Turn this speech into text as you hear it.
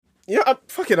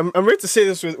fuck it. I'm ready to say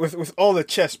this with all the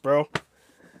chest, bro.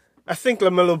 I think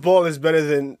LaMelo Ball is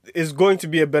going to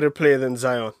be a better player than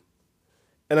Zion,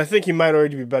 and I think he might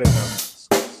already be better now.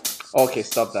 Okay,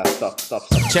 stop that. Stop.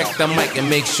 Check the mic and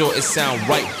make sure it sound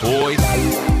right, boys.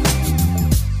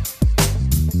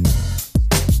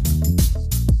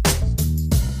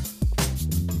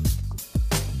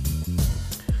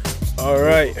 All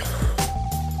right.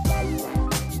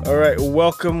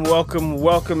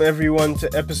 Welcome everyone to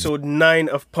episode 9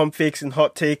 of Pump Fakes and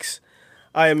Hot Takes.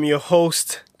 I am your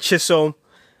host, Chisom.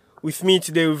 With me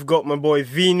today, we've got my boy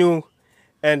Vinu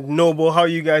and Noble. How are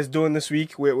you guys doing this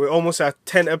week? We're almost at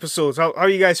 10 episodes. How are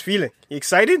you guys feeling? You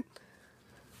excited?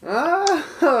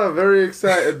 Very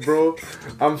excited, bro.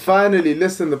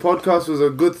 Listen, the podcast was a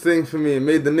good thing for me. It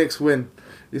made the Knicks win.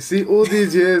 You see, all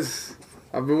these years,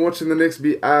 I've been watching the Knicks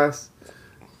be ass.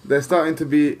 They're starting to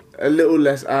be a little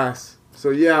less ass.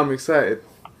 So yeah, I'm excited.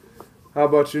 How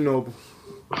about you, Noble?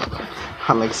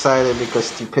 I'm excited because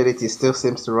stupidity still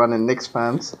seems to run in Knicks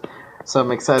fans. So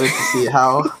I'm excited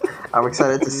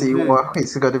to see what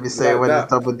he's going to be saying when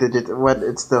it's double digit, when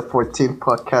it's the 14th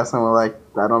podcast and we're like,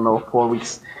 I don't know, 4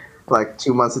 weeks, like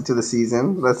 2 months into the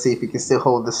season. Let's see if he can still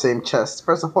hold the same chest.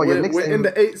 First of all, we're in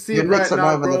the 8th seed right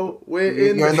now, bro. We're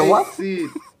in the 8th seed.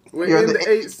 We're in the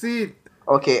 8th seed.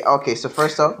 Okay. So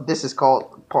first off, this is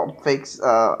called Pump Fakes,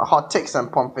 Hot Takes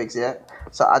and Pump Fakes, yeah?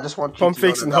 So I just want you Pump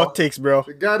Fakes and Hot Takes, bro.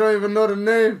 The guy don't even know the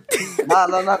name.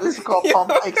 No. This is called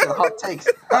Pump Fakes and Hot Takes.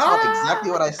 That's not exactly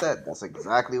what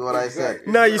I said.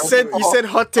 No, you said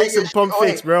Hot Takes and Pump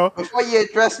Fakes, bro. Before you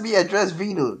address me, address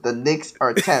Vinu. The Knicks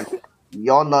are 10th.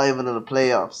 Y'all not even in the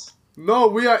playoffs. No,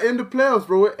 we are in the playoffs,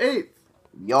 bro. We're 8th.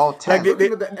 Y'all 10th.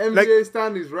 Looking at the NBA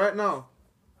standings right now.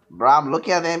 Bro, I'm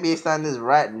looking at the NBA standings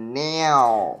right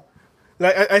now.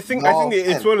 I think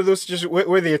it's one of those just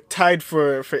where they're tied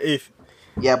for 8th.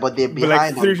 Yeah, but they're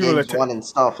behind on games 1 and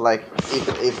stuff. Like,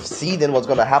 if seeding was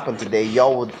going to happen today,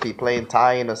 y'all would be playing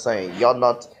tying or saying,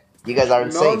 you guys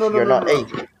aren't safe. You're not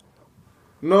 8th.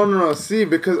 No. See,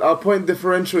 because our point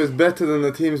differential is better than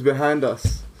the teams behind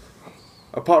us.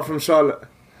 Apart from Charlotte.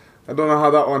 I don't know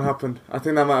how that one happened. I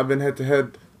think that might have been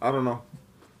head-to-head. I don't know.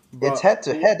 But it's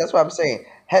head-to-head. That's what I'm saying.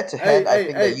 Head-to-head, I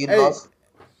think that you lost.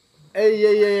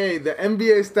 Hey. The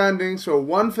NBA standings show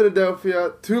 1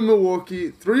 Philadelphia, 2 Milwaukee,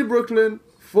 3 Brooklyn,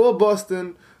 4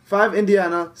 Boston, 5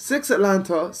 Indiana, 6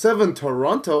 Atlanta, 7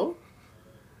 Toronto,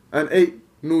 and 8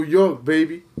 New York,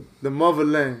 baby. The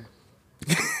motherland.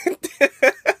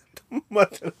 The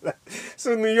motherland.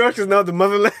 So New York is now the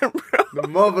motherland, bro? The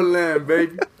motherland,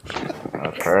 baby.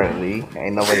 Apparently.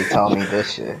 Ain't nobody telling me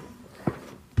this shit.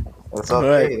 It's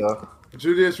okay, though.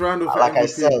 Julius Randle for like MVP. I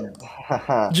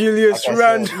said. Julius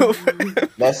Randle.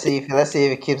 Let's see if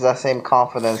it keeps that same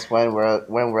confidence when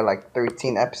we're like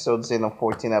 13 episodes in or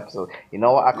 14 episodes. You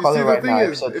know what? I call it right now.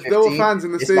 Episode 15. If there were fans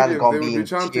in the stadium, they would be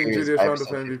chanting Julius Randle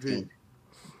for MVP. 15.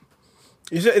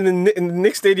 You said in the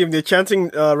Knicks stadium they're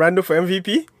chanting Randle for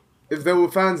MVP? If there were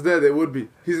fans there, they would be.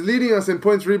 He's leading us in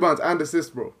points, rebounds, and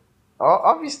assists, bro. Oh,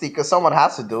 obviously, because someone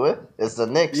has to do it. It's the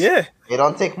Knicks. Yeah. It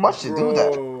don't take much to do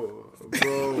that.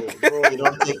 Bro, you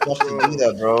don't take much to do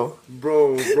that, bro.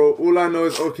 Bro, all I know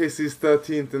is OKC's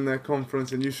 13th in their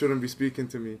conference, and you shouldn't be speaking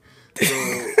to me. So,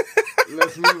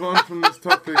 let's move on from this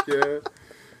topic, yeah?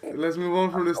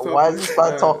 Why is this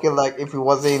guy talking like if he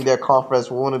wasn't in their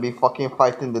conference, we wouldn't be fucking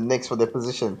fighting the Knicks for their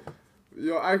position?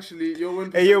 You're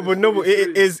winning. Hey, but no,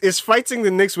 is fighting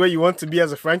the Knicks where you want to be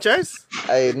as a franchise?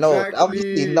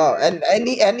 Obviously not. And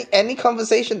any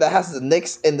conversation that has the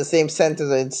Knicks in the same sentence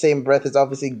or in the same breath is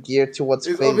obviously geared towards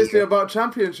failure. It's obviously about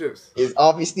championships. It's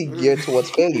obviously geared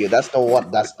towards failure. That's not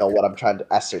what I'm trying to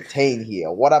ascertain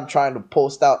here. What I'm trying to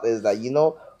post out is that,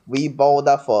 we balled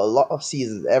out for a lot of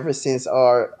seasons ever since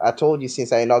our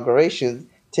inauguration.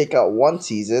 Take out 1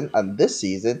 season, and this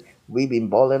season we've been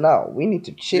balling out. We need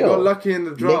to chill. You got lucky in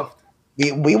the draft.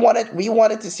 We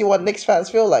wanted to see what Knicks fans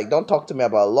feel like. Don't talk to me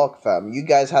about luck, fam. You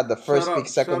guys had the first pick,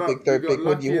 second pick, third pick. Who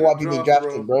have you been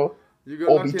drafting, bro?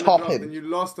 Obi Toppin. You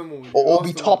lost them all.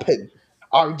 Obi Toppin.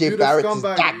 RJ Barrett is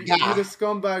that guy. You're the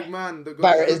scumbag, man.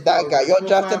 Barrett is that guy. You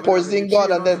drafted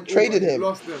Porzingis and then traded him.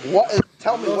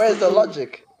 Tell me, where's the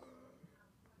logic?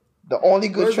 The only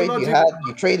good trade you had,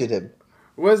 you traded him.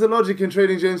 Where's the logic in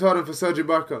trading James Harden for Serge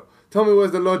Ibaka? Tell me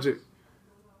where's the logic.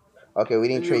 Okay, we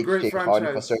didn't trade James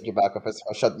Harden for Serge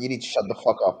Ibaka. You need to shut the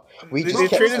fuck up. They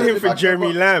traded him for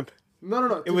Jeremy Lamb.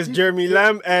 No. It was Jeremy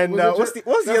Lamb and what's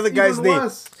the other guy's name?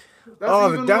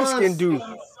 The dark skinned dude.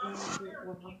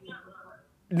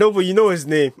 No, but you know his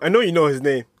name. I know you know his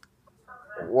name.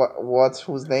 What's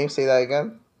whose name? Say that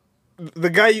again. The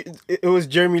guy, it was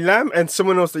Jeremy Lamb and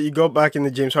someone else that you got back in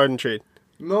the James Harden trade.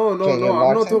 No. Kenyon I'm not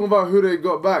Martin? talking about who they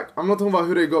got back.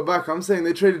 I'm saying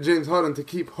they traded James Harden to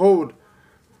keep hold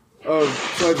of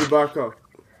Serge Ibaka.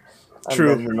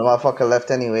 True. And then the motherfucker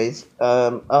left anyways.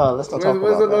 Let's not talk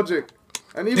Where's the about that. logic?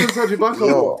 And even Serge Ibaka,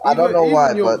 Yo, I don't know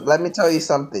why, your, but let me tell you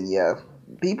something. Yeah,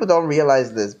 people don't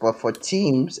realize this, but for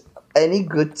teams, any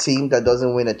good team that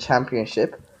doesn't win a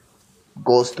championship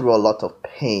goes through a lot of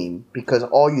pain because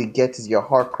all you get is your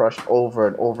heart crushed over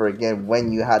and over again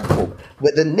when you had hope.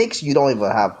 With the Knicks, you don't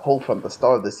even have hope from the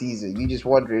start of the season. You just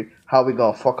wondering how we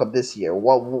gonna fuck up this year.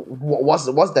 What's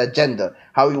the agenda?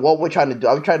 What we're trying to do?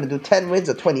 Are we trying to do 10 wins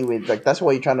or 20 wins? Like that's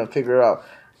what you're trying to figure out.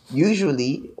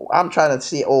 Usually, I'm trying to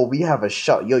say, oh, we have a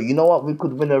shot. Yo, you know what? We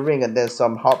could win a ring, and then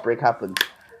some heartbreak happens.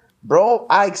 Bro,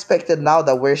 I expected now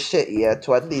that we're shit, yeah,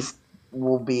 to at least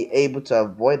we'll be able to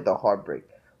avoid the heartbreak.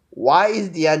 Why is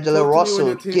D'Angelo Talk to me when Russell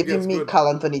your team giving gets me good. Karl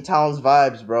Anthony Towns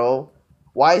vibes, bro?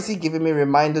 Why is he giving me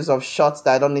reminders of shots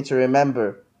that I don't need to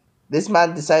remember? This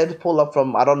man decided to pull up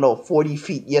from, I don't know, 40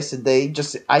 feet yesterday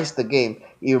just to ice the game.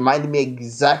 He reminded me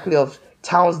exactly of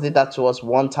Towns did that to us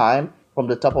one time from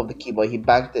the top of the keyboard. He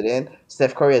banked it in.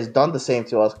 Steph Curry has done the same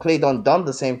to us. Klay done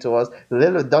the same to us.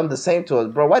 Lillard done the same to us.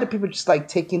 Bro, why do people just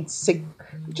like making sick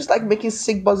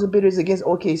buzzer beaters against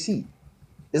OKC?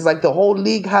 It's like the whole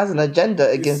league has an agenda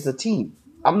against the team.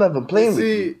 I'm not even playing with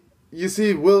you. You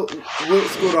see, Wilt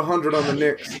scored 100 on the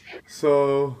Knicks,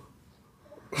 so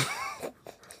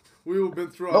we all been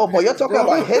through. No, our but you're pains, talking bro.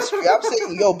 about history. I'm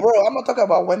saying, yo, bro, I'm not talking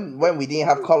about when we didn't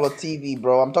have color TV,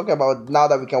 bro. I'm talking about now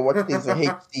that we can watch things in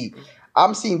HD.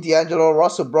 I'm seeing D'Angelo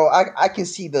Russell, bro. I can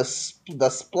see the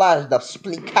splash, the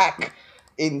split cack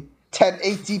in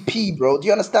 1080p, bro. Do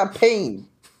you understand pain?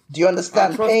 Do you I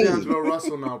understand trust pain? D'Angelo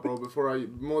Russell now, bro.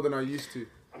 More than I used to.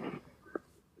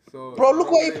 So, Bro, look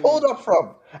where he pulled up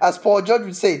from. As Paul George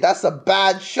would say, that's a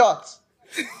bad shot.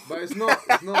 But it's not.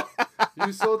 It's not.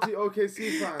 You salty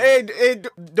OKC fans. Hey,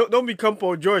 don't become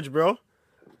Paul George, bro.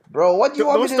 Bro, what do you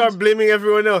want Don't me start to blaming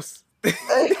everyone else. do?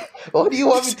 What do you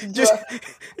want me to do?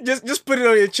 Just put it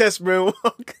on your chest, bro.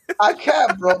 I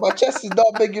can't, bro. My chest is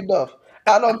not big enough.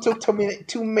 I don't took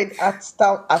too many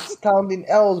astounding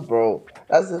L's, bro.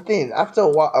 That's the thing. After a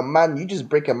while, you just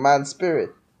break a man's spirit.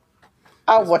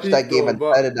 I watched peak that game though, and but-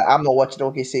 decided that I'm not watching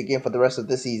OKC again for the rest of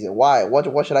this season. Why?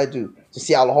 What should I do? To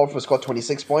see Al Horford score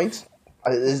 26 points?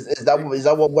 Is that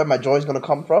where my joy is going to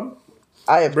come from?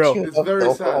 I have Bro, tuned it's off the very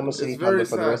Oklahoma sad. City It's very Thunder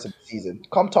for the rest sad. of the season.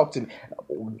 Come talk to me.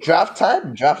 Draft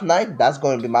night, that's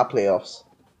going to be my playoffs.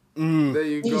 There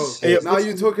you go. Jesus. Now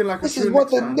you're talking like a This true is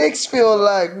what Knicks the fan. Knicks feel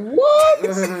like. What?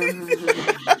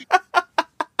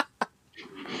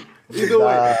 Either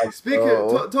way,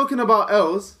 bro. talking about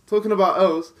L's,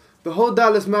 the whole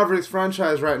Dallas Mavericks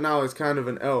franchise right now is kind of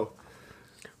an L.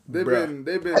 They've Bruh.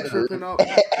 been tripping up.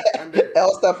 And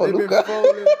L stand for they've been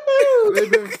Luka.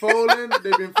 they've been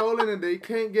falling, and they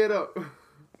can't get up.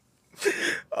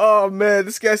 Oh man,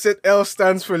 this guy said L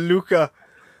stands for Luca.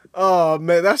 Oh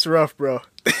man, that's rough, bro.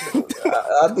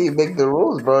 I didn't make the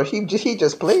rules, bro. He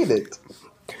just played it.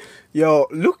 Yo,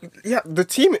 look, yeah, the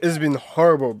team has been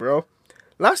horrible, bro.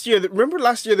 Remember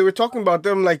last year they were talking about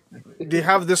them like they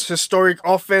have this historic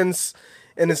offense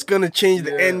and it's gonna change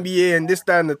the Yeah. NBA and this,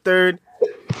 that, and the third.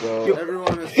 Bro.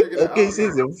 Everyone has figured it out.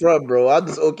 OKC's in front, bro. How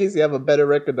does OKC have a better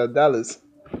record than Dallas?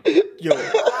 Yo,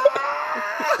 Don't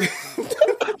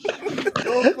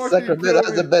fucking Sacramento kill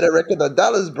has me. a better record than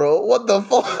Dallas, bro. What the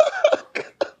fuck?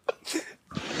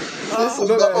 This is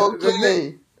Look, not the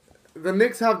okay. The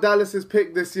Knicks have Dallas's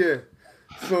pick this year,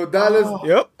 so Dallas,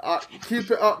 yep.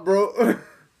 keep it up, bro.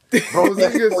 Bro, they're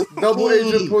Porzingis, double 14.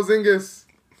 agent Porzingis.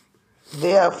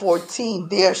 They are 14.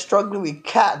 They are struggling with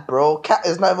Cat, bro. Cat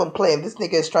is not even playing. This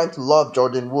nigga is trying to love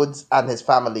Jordan Woods and his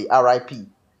family. R.I.P.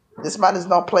 This man is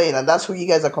not playing, and that's who you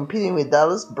guys are competing with,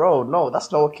 Dallas? Bro, no,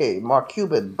 that's not okay. Mark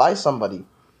Cuban, buy somebody.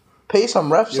 Pay some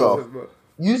refs off.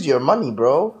 Use your money,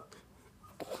 bro.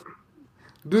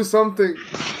 Do something.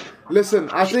 Listen,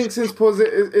 I think it's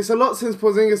a lot since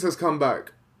Porzingis has come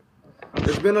back.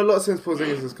 It's been a lot since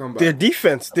Porzingis has come back. Their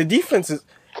defense is.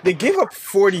 They gave up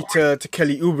 40 to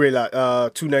Kelly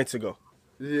Oubre 2 nights ago.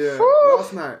 Yeah,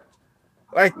 last night.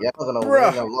 Like, You're not gonna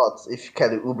bruh. win a lot if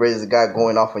Kelly Oubre is the guy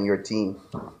going off on your team.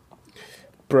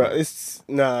 Bruh, it's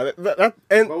nah.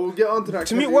 And But we'll get onto that.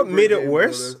 to me, Kelly what Oubre made it game,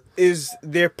 worse brothers. is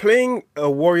they're playing a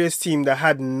Warriors team that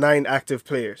had 9 active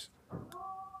players.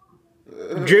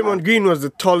 Draymond Green was the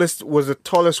tallest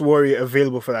Warrior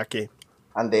available for that game.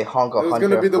 And they hung was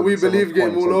gonna be the We Believe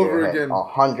game all over again.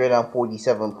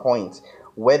 147 points.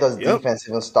 Where does Yep. defense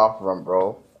even start from,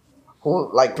 bro?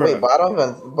 Wait, Bruh. but I don't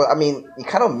even. But I mean, it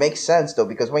kind of makes sense though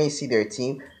because when you see their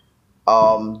team,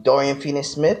 Dorian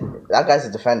Finney-Smith, that guy's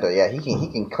a defender. Yeah, he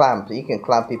can clamp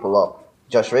people up.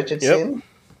 Josh Richardson,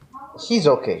 he's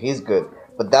okay. He's good.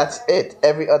 But that's it.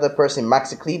 Every other person,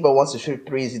 Maxi Kleber wants to shoot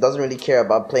threes. He doesn't really care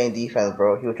about playing defense,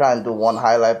 bro. He'll try and do one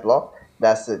highlight block.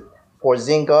 That's it. For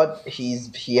Zingard,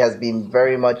 he has been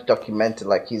very much documented,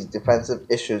 like his defensive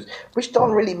issues, which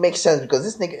don't really make sense because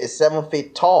this nigga is 7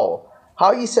 feet tall. How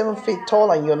are you 7 feet tall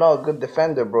and you're not a good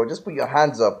defender, bro? Just put your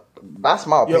hands up. That's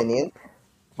my opinion.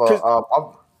 But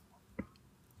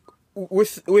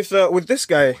with this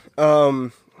guy,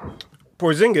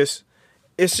 Porzingis,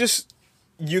 it's just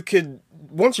you could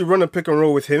once you run a pick and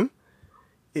roll with him,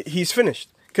 he's finished.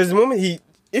 Because the moment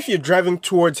if you're driving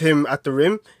towards him at the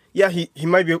rim, yeah,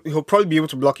 he'll probably be able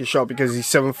to block your shot because he's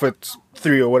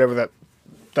 7'3" or whatever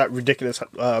that ridiculous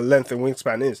length and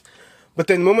wingspan is. But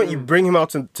then the moment you bring him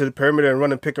out to the perimeter and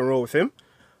run a pick and roll with him,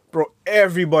 bro,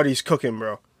 everybody's cooking,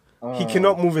 bro. He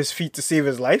cannot move his feet to save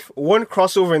his life. One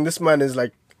crossover and this man is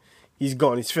like, he's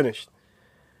gone, he's finished.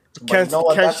 Can't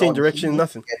change direction,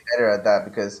 nothing. Get better at that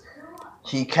because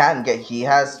he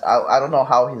has. I don't know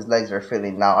how his legs are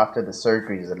feeling now after the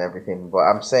surgeries and everything, but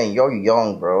I'm saying you're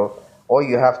young, bro. All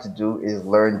you have to do is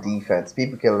learn defense.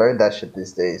 People can learn that shit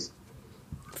these days.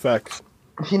 Facts.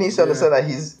 He needs to understand that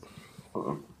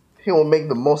he will make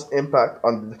the most impact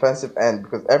on the defensive end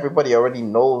because everybody already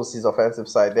knows his offensive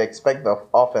side. They expect the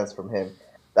offense from him.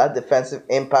 That defensive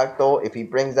impact, though, if he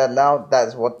brings that now,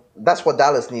 that's what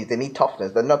Dallas needs. They need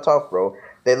toughness. They're not tough, bro.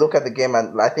 They look at the game,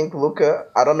 and I think Luka.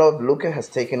 I don't know if Luka has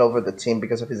taken over the team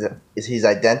because of his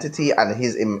identity and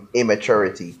his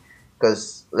immaturity.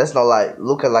 Because let's not lie,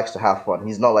 Luka likes to have fun.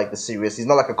 He's not like the serious. He's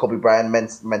not like a Kobe Bryant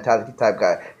mentality type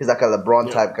guy. He's like a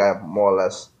LeBron type guy, more or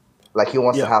less. Like he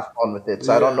wants to have fun with it.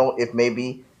 So I don't know if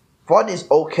maybe fun is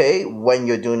okay when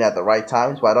you're doing it at the right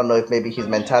times, but I don't know if maybe his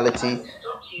mentality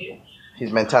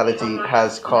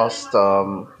has cost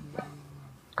the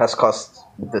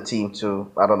team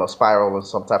to, I don't know, spiral in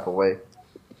some type of way.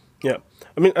 Yeah.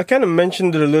 I mean, I kind of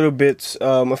mentioned it a little bit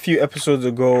a few episodes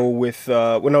ago with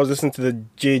when I was listening to the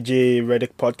JJ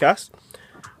Redick podcast,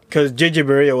 because JJ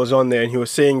Barea was on there and he was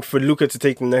saying for Luka to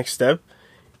take the next step,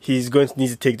 he's going to need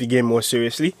to take the game more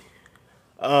seriously.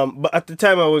 But at the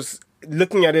time I was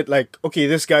looking at it like, okay,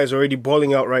 this guy's already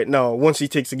balling out right now. Once he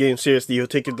takes the game seriously, he'll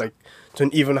take it like to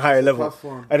an even higher level.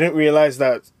 I didn't realize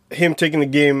that him taking the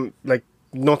game like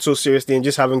not so seriously and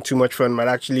just having too much fun might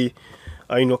actually,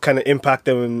 kind of impact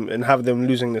them and have them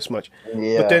losing this much.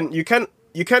 Yeah. But then you kind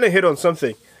of hit on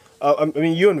something. I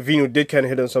mean, you and Vino did kind of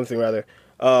hit on something rather.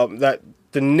 That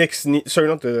the Knicks not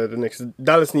the Knicks.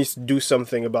 Dallas needs to do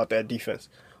something about that defense.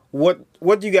 What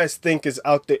do you guys think is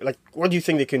out there? Like, what do you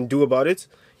think they can do about it?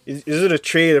 Is it a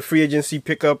trade, a free agency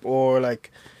pickup, or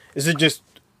like, is it just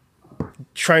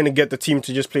trying to get the team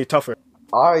to just play tougher?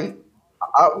 I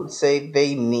would say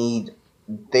they need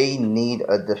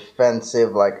a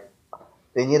defensive, like,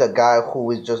 they need a guy who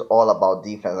is just all about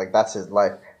defense. Like, that's his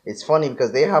life. It's funny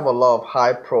because they have a lot of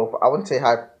high profile. I wouldn't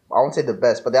say the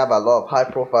best, but they have a lot of high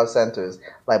profile centers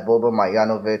like Boban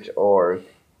Marjanovic or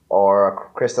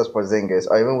Kristaps Porzingis,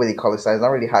 or even Willie Cauley-Stein. He's not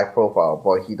really high profile,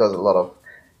 but he does a lot of.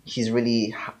 He's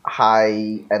really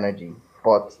high energy,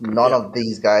 but none of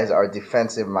these guys are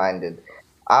defensive minded.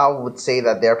 I would say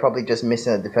that they're probably just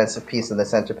missing a defensive piece in the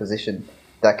center position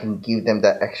that can give them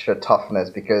that extra toughness,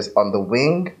 because on the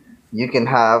wing, you can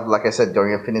have, like I said,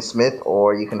 Dorian Finney-Smith,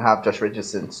 or you can have Josh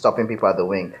Richardson stopping people at the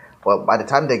wing. But by the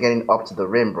time they're getting up to the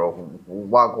rim, bro,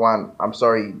 Wagwan, I'm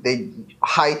sorry,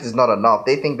 height is not enough.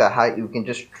 They think that height, you can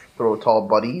just throw tall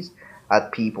bodies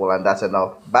at people and that's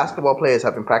enough. Basketball players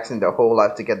have been practicing their whole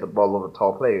life to get the ball over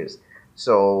tall players.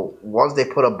 So once they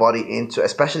put a body into,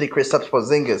 especially Kristaps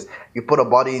Porzingis, you put a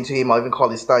body into him, or even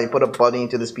Cauley-Stein, you put a body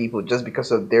into these people, just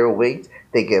because of their weight,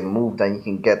 they get moved and you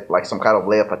can get like some kind of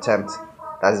layup attempt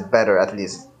that's better at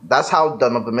least. That's how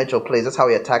Donovan Mitchell plays. That's how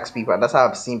he attacks people, and that's how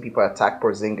I've seen people attack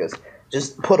Porzingis.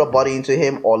 Just put a body into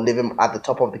him or leave him at the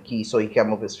top of the key so he can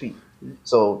move his feet.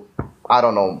 So, I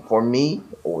don't know. For me,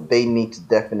 they need to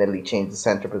definitely change the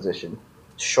center position.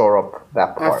 Shore up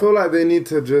that part. I feel like they need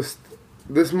to just...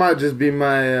 This might just be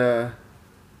my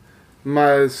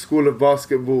my school of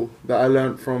basketball that I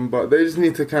learned from, but they just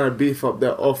need to kind of beef up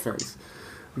their offense.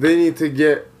 They need to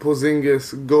get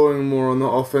Porzingis going more on the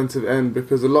offensive end,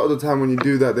 because a lot of the time when you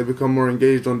do that, they become more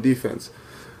engaged on defense.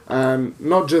 And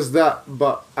not just that,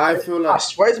 but I feel like... I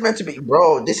swear it's meant to be...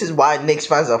 Bro, this is why Knicks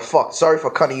fans are fucked. Sorry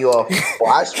for cutting you off. But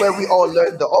I swear we all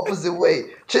learned the opposite way.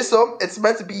 Chisholm, it's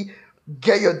meant to be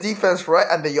get your defense right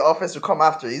and then your offense will come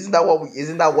after. Isn't that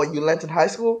what you learned in high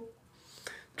school?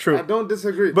 True. I don't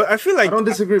disagree. But I feel like... I don't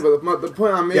disagree, but the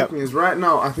point I'm making is right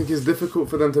now, I think it's difficult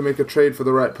for them to make a trade for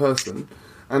the right person.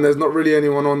 And there's not really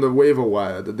anyone on the waiver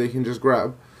wire that they can just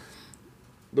grab.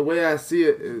 the way I see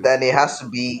it is, then it has to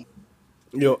be.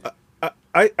 Yo,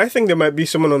 I think there might be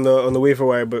someone on the waiver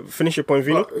wire, but finish your point,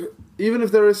 Vino. even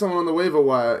if there is someone on the waiver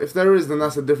wire, if there is, then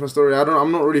that's a different story.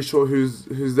 I'm not really sure who's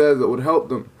there that would help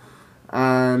them,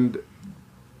 and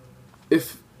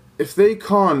if they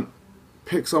can't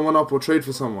pick someone up or trade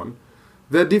for someone,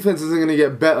 their defense isn't going to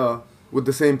get better with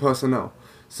the same personnel.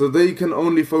 So they can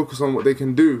only focus on what they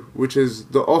can do, which is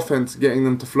the offense, getting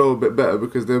them to flow a bit better,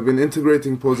 because they've been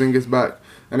integrating Porzingis back,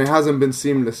 and it hasn't been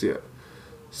seamless yet.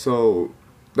 So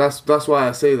that's why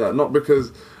I say that, not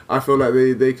because I feel like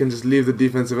they can just leave the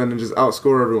defensive end and just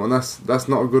outscore everyone. That's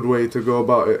not a good way to go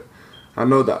about it. I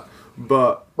know that,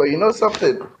 but you know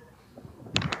something?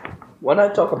 When I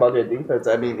talk about their defense,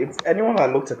 I mean, if anyone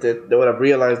had looked at it, they would have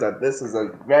realized that this is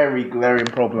a very glaring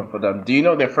problem for them. Do you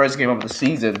know their first game of the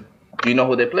season? Do you know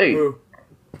who they played? Who?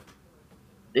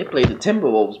 They played the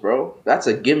Timberwolves, bro. That's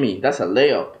a gimme. That's a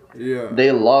layup. Yeah.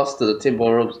 They lost to the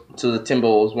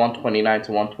Timberwolves 129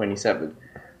 to 127.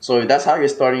 So if that's how you're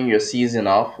starting your season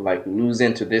off, like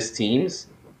losing to these teams,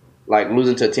 like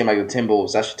losing to a team like the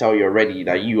Timberwolves, that should tell you already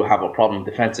that you have a problem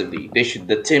defensively.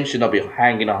 The team should not be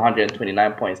hanging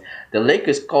 129 points. The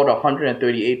Lakers scored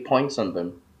 138 points on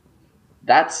them.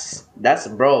 That's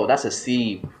a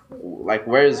sieve. Like,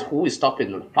 who is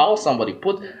stopping them? Foul somebody.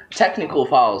 Put technical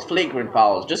fouls, flagrant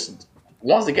fouls. Just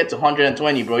once they get to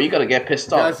 120, bro, you gotta get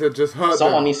pissed off. Guys, it just hurt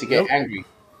Someone them. needs to get angry.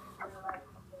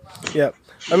 Yeah,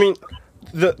 I mean,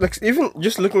 even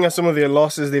just looking at some of their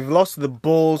losses, they've lost to the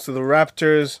Bulls, to the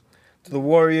Raptors, to the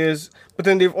Warriors, but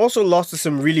then they've also lost to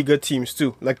some really good teams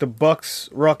too, like the Bucks,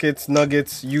 Rockets,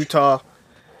 Nuggets, Utah.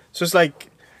 So it's like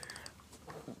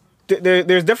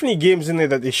there's definitely games in there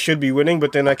that they should be winning,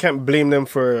 but then I can't blame them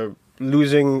for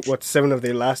losing 7 of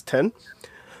their last 10.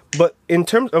 But in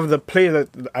terms of the play that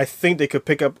I think they could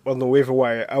pick up on the waiver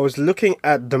wire, I was looking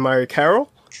at DeMar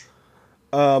Carroll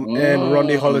and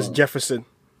Rondae Hollis Jefferson.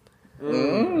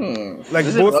 Like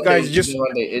This is both what guys they just... do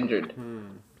when they injured.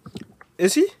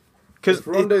 Is he? Because If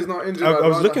Rondae's not injured, I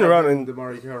was looking around and...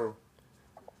 DeMar Carroll.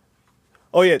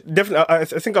 Oh yeah, definitely. I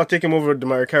think I'll take him over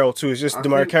DeMar Carroll too. It's just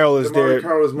DeMar Carroll is there. DeMar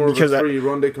Carroll is more of because a 3.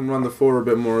 Rondae can run the 4 a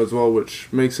bit more as well, which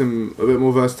makes him a bit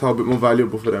more versatile, a bit more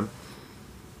valuable for them.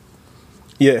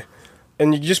 Yeah,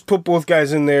 and you just put both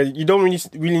guys in there. You don't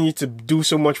really need to do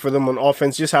so much for them on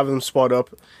offense. Just have them spot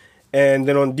up, and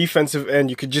then on defensive end,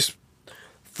 you could just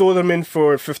throw them in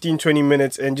for 15-20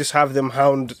 minutes and just have them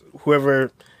hound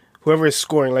whoever is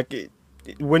scoring. Like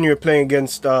when you were playing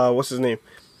against what's his name,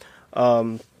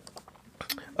 Kelly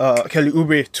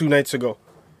Oubre 2 nights ago.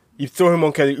 You throw him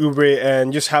on Kelly Oubre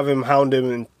and just have him hound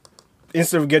him, and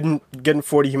instead of getting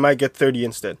 40, he might get 30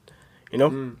 instead. You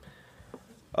know.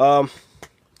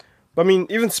 But I mean,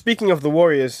 even speaking of the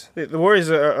Warriors, the Warriors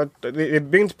they're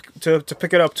beginning to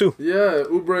pick it up too. Yeah,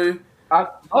 Oubre.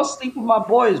 I'll sleep with my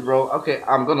boys, bro. Okay,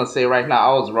 I'm gonna say right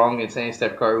now, I was wrong in saying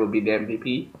Steph Curry will be the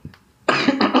MVP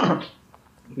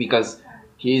because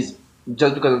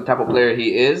because of the type of player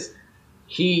he is.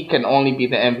 He can only be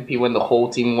the MVP when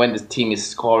the team is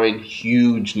scoring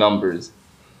huge numbers.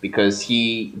 Because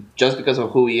because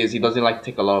of who he is, he doesn't like to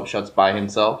take a lot of shots by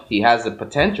himself. He has the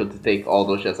potential to take all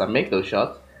those shots and make those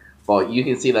shots. But you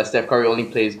can see that Steph Curry only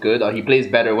plays good, or he plays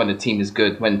better when the team is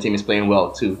good, when the team is playing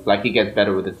well too. Like, he gets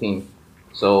better with the team.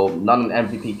 So, not an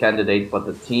MVP candidate, but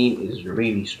the team is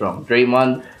really strong.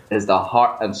 Draymond is the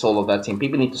heart and soul of that team.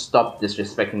 People need to stop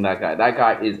disrespecting that guy. That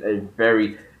guy is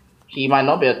he might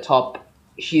not be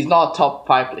he's not a top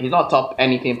 5, he's not a top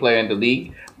anything player in the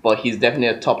league, but he's definitely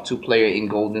a top 2 player in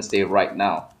Golden State right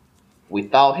now.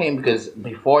 Without him, because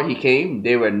before he came,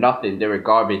 they were nothing. They were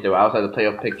garbage. They were outside the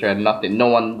playoff picture and nothing. No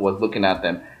one was looking at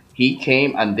them. He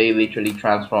came and they literally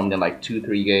transformed in like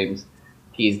 2-3 games.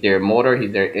 He's their motor.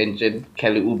 He's their engine.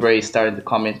 Kelly Oubre is starting to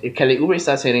come in. If Kelly Oubre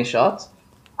starts hitting shots,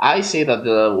 I say that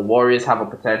the Warriors have a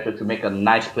potential to make a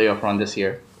nice playoff run this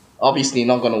year. Obviously,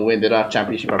 not going to win. They don't have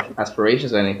championship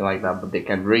aspirations or anything like that, but they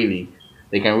can really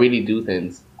do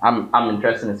things. I'm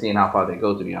interested in seeing how far they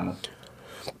go, to be honest.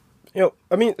 You know,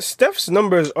 I mean, Steph's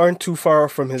numbers aren't too far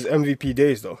from his MVP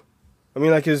days, though. I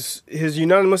mean, like his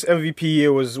unanimous MVP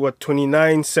year was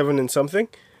 29, 7 and something.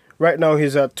 Right now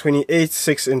he's at 28,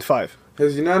 6 and 5.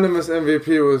 His unanimous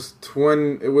MVP was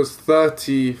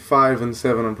 35 and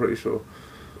 7, I'm pretty sure,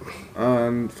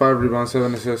 and 5 rebounds,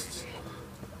 7 assists.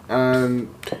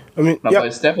 And I mean, but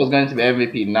if Steph was going to be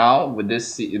MVP now in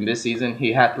this season,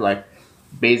 he had to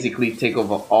basically take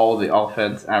over all the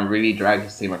offense and really drag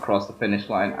his team across the finish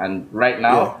line. And right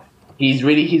now,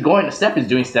 Steph is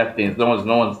doing Steph things. No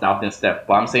one's doubting Steph.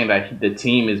 But I'm saying that the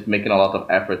team is making a lot of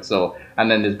effort. So,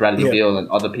 and then there's Bradley Beal and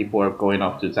other people are going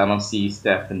off too. So I don't see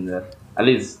Steph at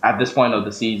least at this point of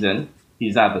the season,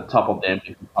 he's at the top of the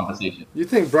MVP conversation. You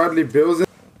think Bradley Beal's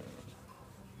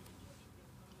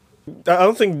I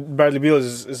don't think Bradley Beal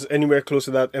is anywhere close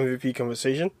to that MVP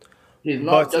conversation. He's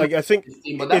not But just like I think his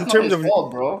team, but that's in not terms his of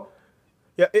fault, bro.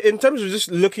 yeah, in terms of just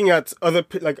looking at other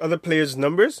players'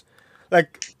 numbers,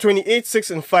 like 28,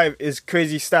 6, and 5 is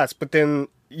crazy stats. But then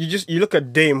you look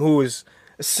at Dame, who is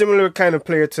a similar kind of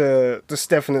player to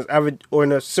Steph in his average or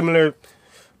in a similar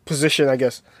position, I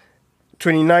guess.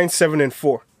 29, 7, and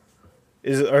 4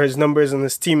 are his numbers, and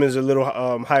his team is a little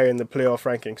higher in the playoff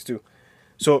rankings too.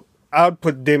 So I would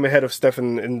put Dame ahead of Steph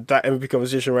in that MVP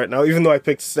conversation right now, even though I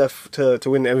picked Steph to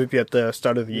win the MVP at the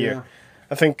start of the year.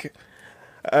 I think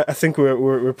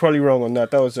we're probably wrong on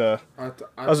that. That was that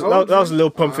was a little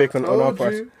pump fake on our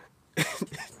part.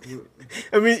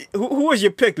 I mean, who was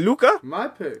your pick? Luka? My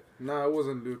pick? No, it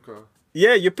wasn't Luka.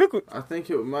 Yeah, your pick. I think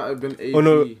it might have been AD. Oh,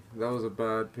 no. That was a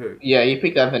bad pick. Yeah, he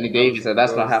picked Anthony Davis, and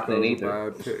that's not happening that either.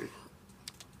 was a bad pick.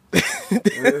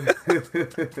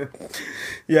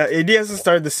 Yeah, AD hasn't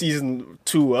started the season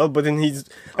too well, but then he's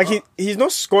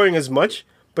not scoring as much,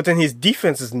 but then his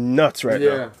defense is nuts right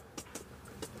now.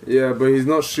 Yeah, but he's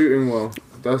not shooting well.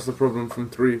 That's the problem from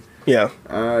 3. Yeah.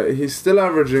 He's still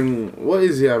averaging. What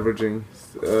is he averaging?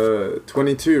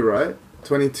 22, right?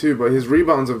 22, but his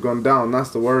rebounds have gone down. That's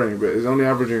the worrying bit. He's only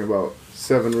averaging about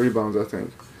 7 rebounds, I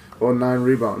think, or 9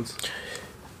 rebounds.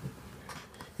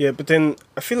 Yeah, but then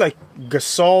I feel like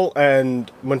Gasol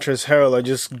and Montrezl Harrell are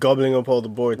just gobbling up all the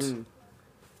boards.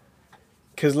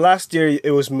 Because last year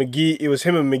it was him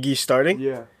and McGee starting.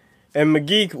 Yeah. And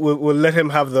McGee will let him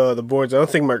have the boards. I don't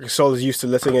think Marc Gasol is used to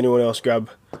letting anyone else grab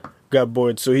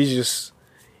boards, so he's just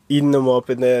eating them up.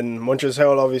 And then Montrezl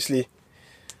Harrell, obviously,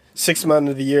 6th man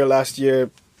of the year last year,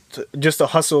 just a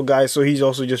hustle guy, so he's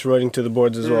also just running to the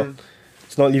boards as well.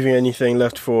 It's not leaving anything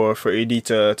left for AD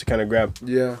to kind of grab.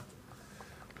 Yeah.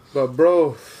 But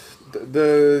bro,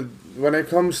 when it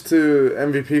comes to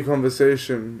MVP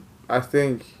conversation, I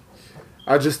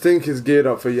just think it's geared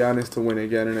up for Giannis to win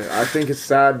again, innit? I think it's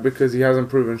sad because he hasn't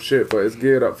proven shit, but it's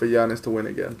geared up for Giannis to win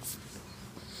again.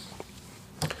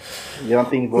 You don't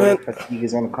think voter fatigue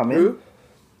is going to come in? Who?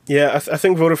 Yeah, I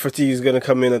think voter fatigue is going to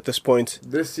come in at this point.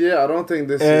 This year, I don't think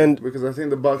this year, because I think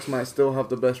the Bucks might still have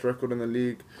the best record in the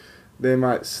league. They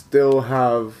might still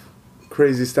have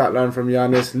crazy stat line from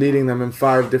Giannis, leading them in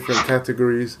 5 different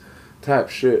categories, type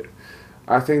shit.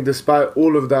 I think despite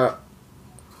all of that,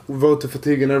 voter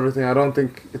fatigue and everything, I don't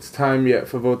think it's time yet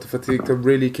for voter fatigue to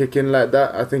really kick in like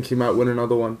that. I think he might win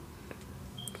another one.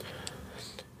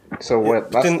 So what?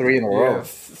 That's 3 in a row. Yeah,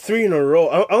 3 in a row.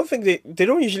 I don't think they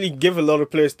don't usually give a lot of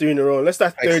players 3 in a row unless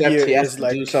that third Except year he has is to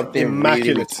like do something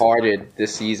immaculate. really retarded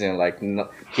this season. Like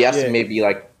he has to maybe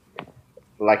like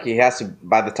he has to.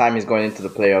 By the time he's going into the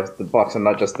playoffs, the Bucks are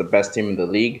not just the best team in the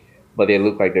league, but they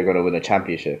look like they're going to win a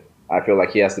championship. I feel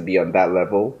like he has to be on that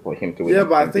level for him to win. Yeah,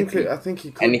 but I MVP. think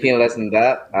he could. Anything less than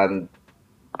that, and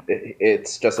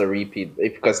it's just a repeat.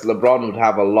 Because LeBron would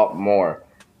have a lot more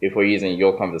if we're using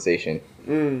your conversation.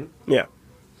 Yeah.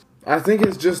 I think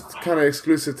it's just kind of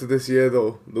exclusive to this year,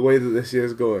 though, the way that this year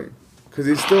is going. Because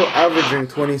he's still averaging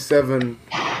 27,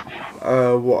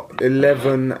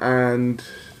 11, and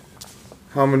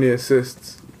how many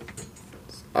assists?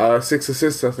 6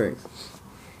 assists, I think.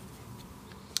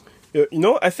 You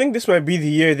know, I think this might be the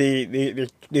year they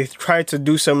try to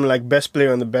do some like best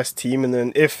player on the best team, and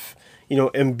then if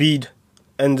Embiid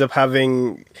ends up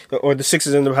having, or the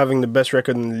Sixers end up having the best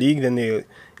record in the league, then they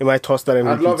might toss that MVP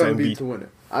I'd love to Embiid to win it.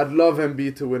 I'd love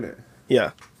Embiid to win it.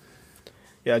 Yeah,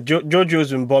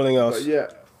 Jojo's been balling out. But yeah,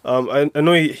 I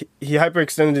know he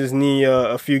hyperextended his knee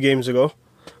a few games ago,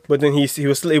 but then he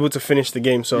was still able to finish the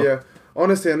game. So yeah.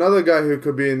 Honestly, another guy who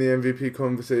could be in the MVP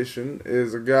conversation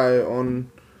is a guy on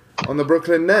the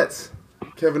Brooklyn Nets,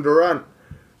 Kevin Durant.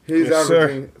 He's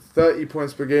averaging 30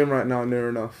 points per game right now, near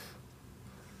enough.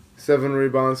 7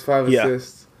 rebounds, 5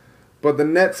 assists. But the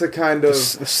Nets are kind of...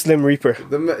 The Slim Reaper.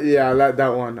 I like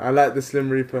that one. I like the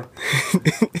Slim Reaper.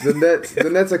 The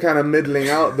Nets are kind of middling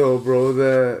out, though, bro.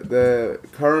 They're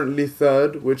currently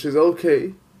 3rd, which is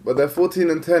okay. But they're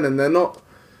 14-10, and they're not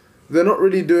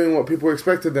really doing what people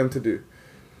expected them to do.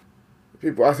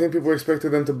 I think people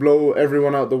expected them to blow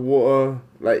everyone out the water.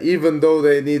 Like, even though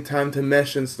they need time to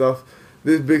mesh and stuff,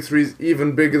 this big 3 is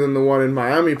even bigger than the one in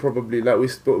Miami, probably. Like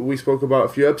we spoke about a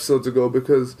few episodes ago,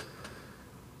 because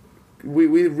we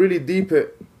really deep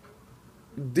it.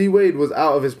 D Wade was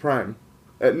out of his prime,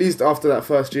 at least after that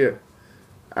first year,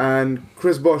 and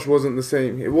Chris Bosh wasn't the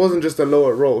same. It wasn't just a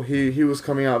lower role. He was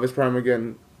coming out of his prime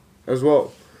again, as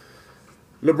well.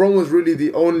 LeBron was really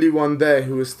the only one there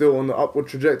who was still on the upward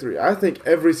trajectory. I think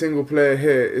every single player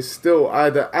here is still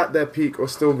either at their peak or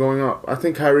still going up. I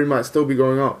think Kyrie might still be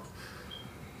going up.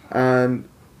 And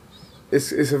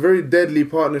it's a very deadly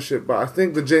partnership, but I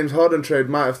think the James Harden trade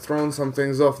might have thrown some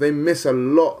things off. They miss a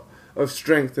lot of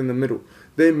strength in the middle.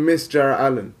 They miss Jarrett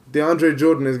Allen. DeAndre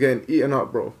Jordan is getting eaten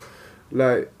up, bro.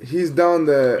 Like, he's down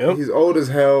there, Yep. He's old as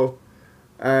hell,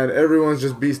 and everyone's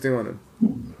just beasting on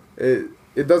him.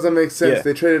 It doesn't make sense. Yeah.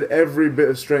 They traded every bit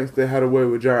of strength they had away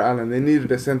with Jarrett Allen. They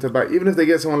needed a centre back. Even if they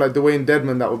get someone like Dwayne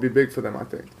Dedman, that would be big for them, I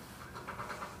think.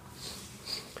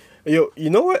 Yo, you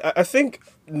know what? I think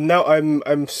now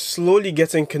I'm slowly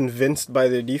getting convinced by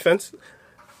their defense,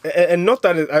 and not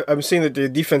that I'm saying that their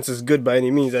defense is good by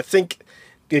any means. I think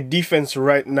their defense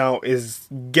right now is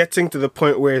getting to the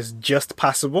point where it's just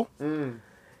passable, and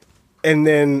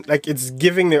then like it's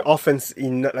giving their offense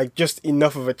just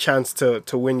enough of a chance to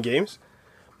win games.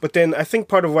 But then I think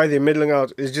part of why they're middling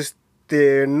out is just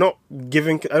they're not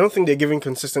giving. I don't think they're giving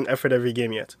consistent effort every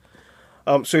game yet.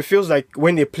 So it feels like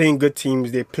when they're playing good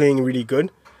teams, they're playing really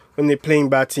good. When they're playing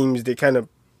bad teams, they kind of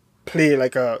play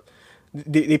like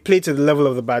they play to the level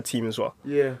of the bad team as well.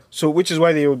 Yeah. So which is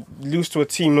why they would lose to a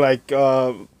team like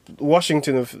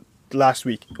Washington of last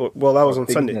week. Well, that was on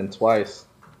Sunday. Cleveland twice.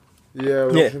 Yeah,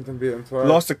 Washington beat them twice.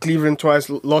 Lost to Cleveland twice,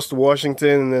 lost to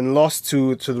Washington, and then lost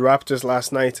to the Raptors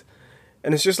last night.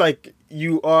 And it's just like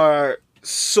you are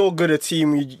so good a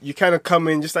team. You kind of come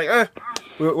in just like,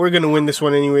 we're going to win this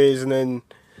one anyways. And then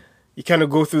you kind of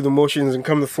go through the motions and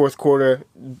come the fourth quarter,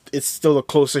 it's still a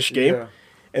close-ish game. Yeah.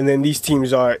 And then these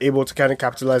teams are able to kind of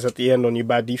capitalize at the end on your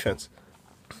bad defense.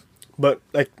 But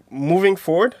like moving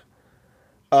forward,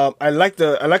 I like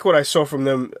what I saw from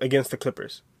them against the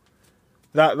Clippers.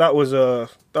 That was a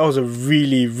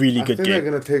really, really I good think game. they're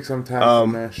going to take some time to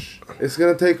mesh. It's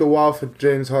going to take a while for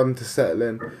James Harden to settle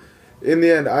in. In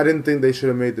the end, I didn't think they should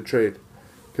have made the trade.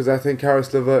 Because I think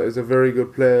Karis LeVert is a very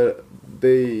good player.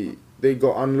 They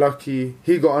got unlucky.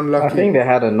 He got unlucky. I think they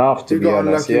had enough to He be got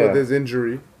honest. unlucky Yeah. with his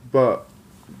injury. But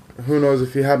who knows,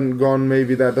 if he hadn't gone,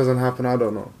 maybe that doesn't happen. I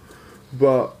don't know.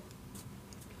 But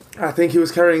I think he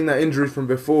was carrying that injury from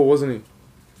before, wasn't he?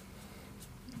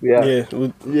 Yeah.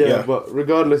 Yeah, but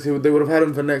regardless, they would have had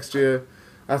him for next year.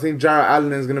 I think Jarrett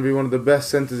Allen is going to be one of the best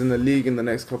centers in the league in the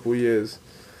next couple of years.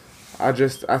 I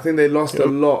think they lost a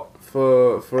lot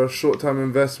for a short-term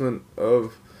investment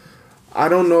of... I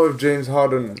don't know if James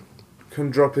Harden can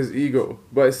drop his ego,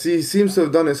 but he seems to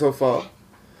have done it so far.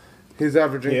 He's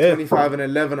averaging 25 and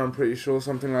 11, I'm pretty sure,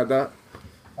 something like that.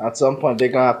 At some point, they're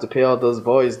gonna have to pay all those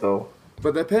boys, though.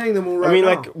 But they're paying them all right I mean,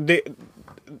 now. like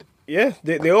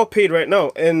they all paid right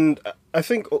now, and I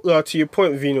think to your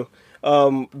point, Vino,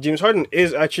 James Harden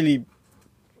is actually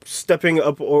stepping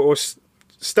up or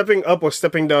stepping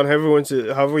down,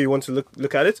 however you want to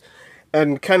look at it,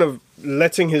 and kind of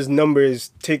letting his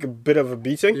numbers take a bit of a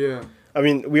beating. Yeah. I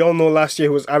mean, we all know last year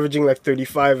he was averaging like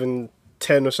 35 and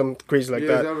 10 or something crazy like Yeah,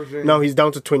 he's that. averaging- Now he's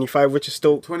down to 25, which is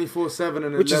still 24/7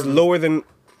 and which 11. is lower than.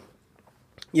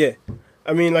 Yeah,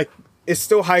 I mean, like it's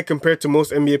still high compared to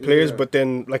most NBA players, Yeah. but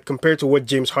then like compared to what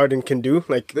James Harden can do,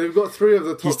 like They've got 3 of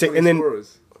the top 20 and then-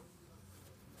 scorers.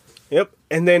 yep.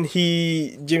 And then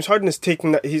James Harden is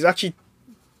taking that. He's actually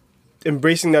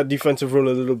embracing that defensive role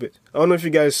a little bit. I don't know if you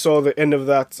guys saw the end of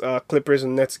that Clippers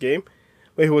and Nets game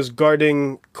where he was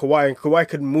guarding Kawhi and Kawhi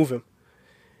couldn't move him.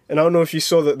 And I don't know if you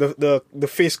saw the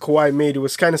face Kawhi made. It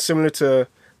was kind of similar to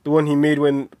the one he made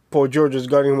when Paul George was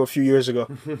guarding him a few years ago.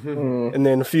 And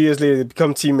then a few years later, they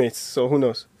become teammates. So who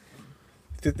knows?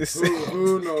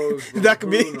 Who knows? Bro? That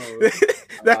could be Who knows?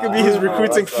 that could be his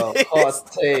recruiting That's a face.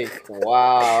 hot take.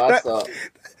 Wow, that's a.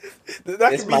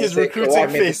 That This could be might his take recruiting Kawhi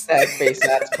made the face, sad face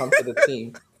had to come to the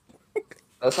team.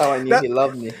 That's how I knew he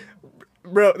loved me.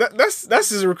 bro. That's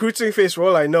his recruiting face for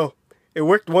all I know. It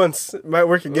worked once. It might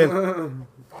work again.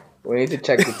 We need to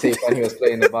check the tape when he was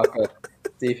playing the Ibaka.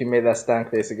 See if he made that stank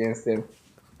face against him.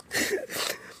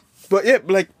 But yeah,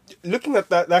 like looking at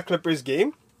that Clippers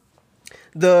game,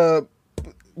 the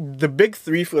big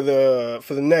three for the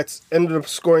Nets ended up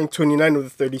scoring 29 of the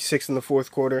 36 in the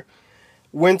fourth quarter.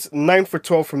 Went 9 for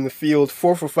 12 from the field,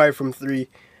 4 for 5 from 3,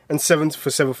 and 7 for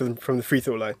 7 from the free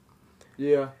throw line.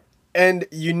 Yeah. And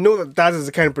you know that is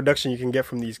the kind of production you can get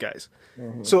from these guys.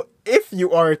 So if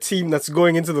you are a team that's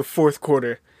going into the fourth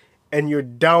quarter and you're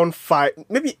down 5,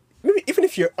 maybe even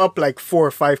if you're up like 4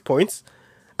 or 5 points,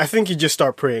 I think you just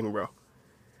start praying, bro.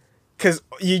 Because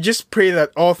you just pray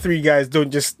that all 3 guys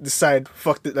don't just decide,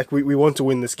 fuck it, like we want to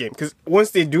win this game. Because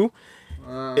once they do,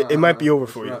 it might be over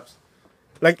for you. Snaps.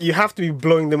 Like, you have to be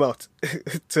blowing them out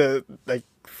to, like...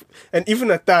 And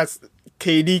even at that,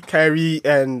 KD, Kyrie,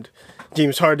 and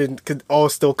James Harden could all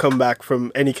still come back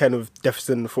from any kind of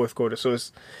deficit in the fourth quarter. So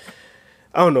it's,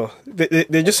 I don't know.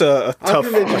 They're just a tough, I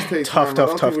think they just take time.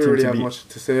 tough I don't think we team really to have beat. much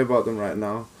to say about them right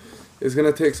now. It's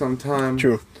gonna take some time.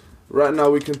 True. Right now,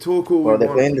 we can talk all Well, we they're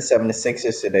want. playing the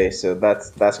 76ers today, so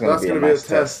that's going to be a nice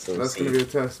test. to That's see. going to be a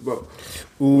test. But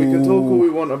we can talk all Ooh. we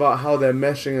want about how they're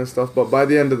meshing and stuff. But by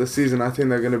the end of the season, I think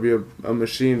they're going to be a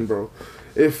machine, bro.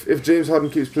 If James Harden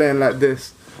keeps playing like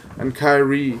this, and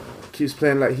Kyrie keeps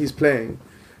playing like he's playing,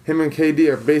 him and KD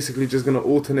are basically just going to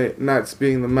alternate nights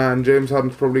being the man. James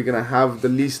Harden's probably going to have the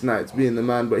least nights being the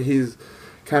man, but he's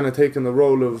kind of taken the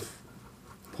role of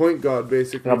point guard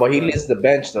basically. No, but he leads the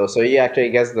bench though, so he actually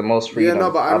gets the most Yeah, freedom.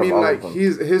 no, but I out of mean, all like, of them.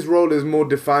 his role is more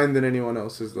defined than anyone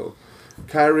else's, though.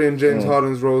 Kyrie and James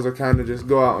Harden's roles are kind of just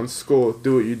go out and score,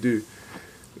 do what you do.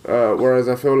 Whereas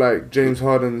I feel like James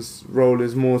Harden's role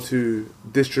is more to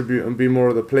distribute and be more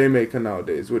of the playmaker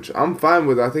nowadays, which I'm fine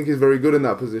with. I think he's very good in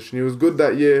that position. He was good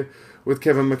that year with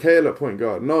Kevin McHale at point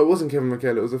guard. No, it wasn't Kevin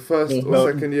McHale. It was the first No.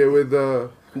 or second year with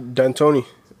D'Antoni.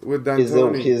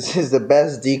 D'Antoni. He's the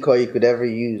best decoy you could ever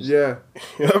use. Yeah.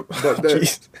 Yep. But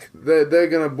Jeez. they're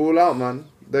gonna ball out, man.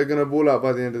 They're gonna ball out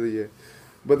by the end of the year.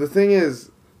 But the thing is,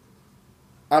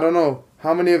 I don't know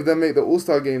how many of them make the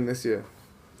All-Star game this year.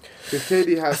 Because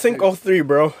KD has. I think to. all three,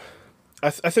 bro. I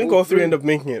think all three end up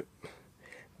making it.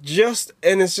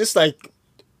 And it's just like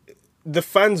the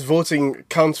fans voting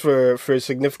counts for a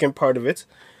significant part of it.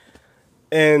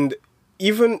 And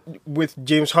even with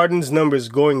James Harden's numbers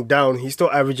going down, he's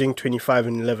still averaging 25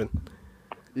 and 11.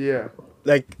 Yeah,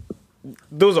 Like,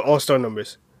 those are all-star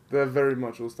numbers. they're very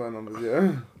much All-Star numbers.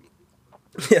 Yeah.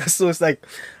 Yeah, so it's like,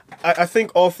 I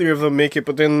think all three of them make it,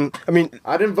 but then, I mean,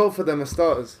 I didn't vote for them as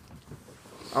starters.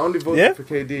 I only voted Yeah? for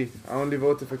KD. I only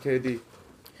voted for KD.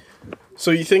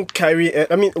 so you think Kyrie,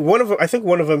 I mean, I think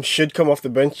one of them should come off the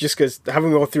bench just because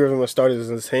having all three of them as starters is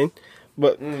insane.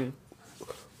 But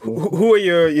who are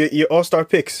your all-star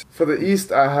picks? For the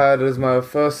East, I had as my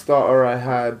first starter. I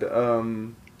had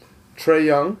Trae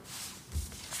Young.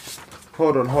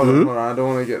 Hold on. I don't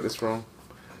want to get this wrong.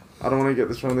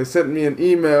 They sent me an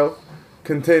email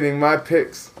containing my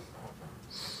picks.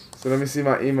 So let me see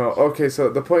my email. Okay, so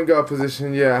the point guard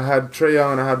position, yeah, I had Trae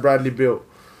Young and I had Bradley Beal.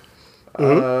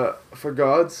 For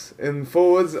guards, in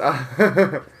forwards, I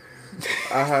had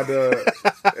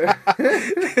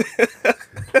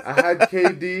I had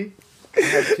KD.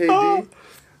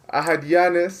 I had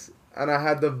Giannis, and I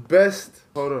had the best.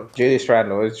 Hold on. Julius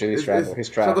Randle is Julius Randle. He's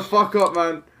trash. Shut the fuck up,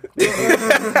 man.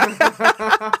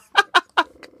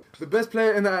 The best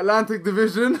player in the Atlantic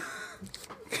Division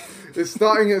is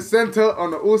starting at center on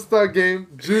the All-Star game,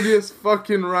 Julius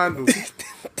fucking Randle.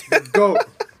 The GOAT.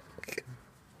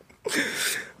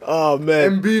 Oh,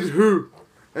 man. Embiid who?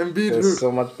 There's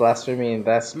so much blasphemy in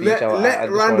that speech. Let I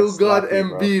just Randle wanna guard slap you,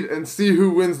 bro. Embiid and see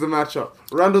who wins the matchup.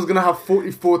 Randle's gonna have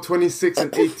 44, 26,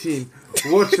 and 18.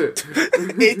 Watch it.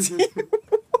 18.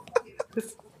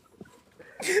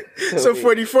 So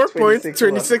 44 points,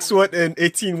 26 what, and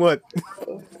 18 what?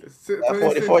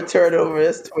 44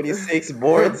 turnovers, 26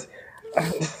 boards.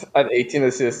 And 18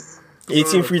 assists.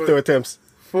 18 free throw attempts.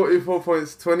 44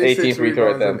 points, 26 18 free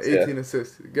throw rebounds, and attempts, 18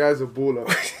 assists. The guy's a baller.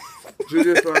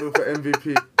 Julius Randle for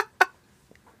MVP.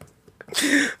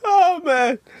 Oh,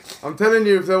 man. I'm telling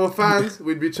you, if there were fans,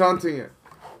 we'd be chanting it.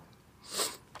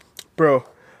 Bro.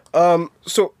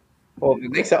 So, Well, the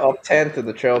Knicks are up 10 to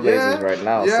the Trailblazers right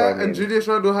now. Yeah, so, I mean, and Julius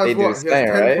Randle has they do what? his He has thing,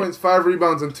 10 right? points, 5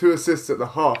 rebounds, and 2 assists at the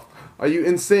half. Are you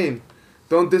insane?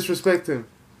 Don't disrespect him.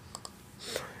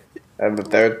 and the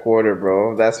third quarter,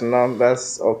 bro. That's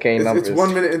okay numbers. It's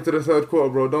 1 minute into the third quarter,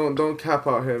 bro. Don't cap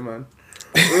out here, man.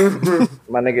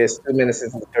 My nigga, it's 2 minutes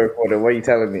into the third quarter. What are you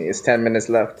telling me? It's 10 minutes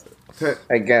left.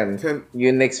 Again, 10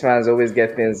 you Knicks fans always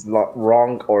get things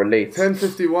wrong or late.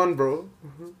 10:51, bro.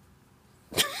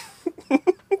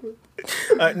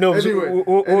 no, so Anyway,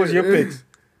 what was your anyway. picks?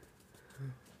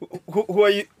 Who are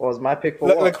you? What was my pick for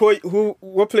Like, what?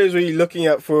 what players were you looking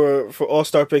at for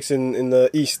all-star picks in the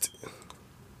East?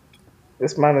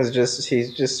 This man is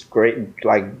he's just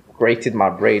grated my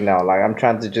brain now. Like, I'm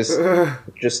trying to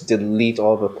just delete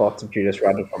all the thoughts of Julius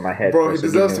Randle from my head. Bro, he So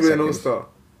give deserves me to a be an second. all-star.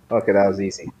 Okay, that was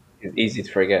easy. It's easy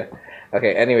to forget.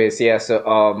 Okay, anyways, yeah,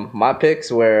 so my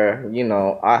picks were,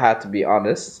 I had to be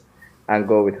honest and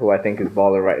go with who I think is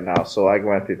baller right now. So I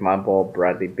went with my ball,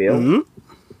 Bradley Beal,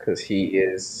 because he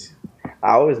is...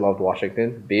 I always loved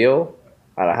Washington. Beal,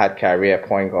 and I had Kyrie at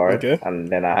point guard, Okay. and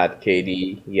then I had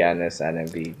KD, Giannis, and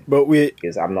Embiid, But we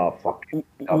because I'm not a fucking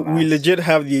dumbass. we legit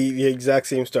have the exact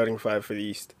same starting five for the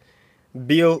East.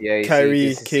 Beal, Yeah, you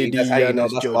Kyrie, see, KD, that's how you know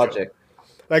Giannis, that's Jojo. logic.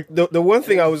 Like the one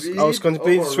thing I was Embiid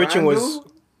contemplating over switching was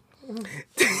Randle?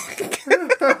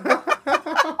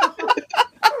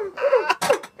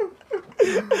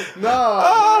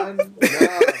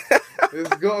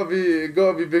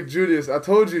 be Big Julius. I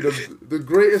told you the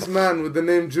greatest man with the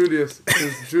name Julius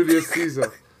is Julius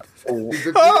Caesar. He's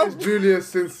the greatest Julius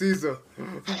since Caesar.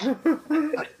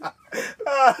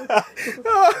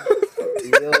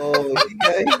 Yo,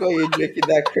 you go, you're drinking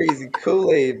that crazy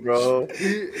Kool-Aid, bro.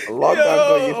 A long time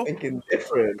ago, you're thinking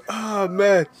different. Oh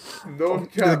man, No the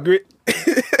cap. great,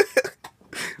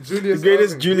 Julius the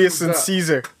greatest Irving, Julius who's and that?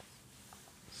 Caesar.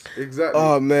 Exactly.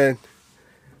 Oh man,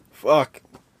 fuck.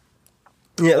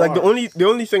 Yeah, like the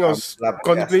only thing I was flabbergasted.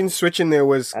 contemplating switching there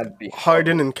was I'd be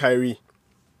Harden and Kyrie.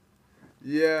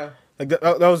 Yeah. Like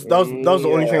that was the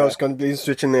only thing I was contemplating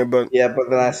switching there. But Yeah, but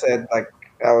then I said, like,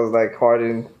 I was like,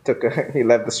 Harden he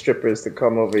left the strippers to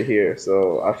come over here.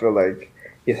 So I feel like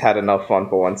he's had enough fun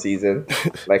for one season.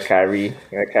 Like Kyrie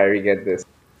get this.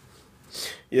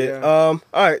 yeah. Yeah. All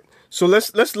right. So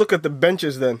let's look at the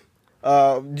benches then.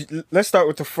 Let's start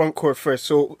with the front court first.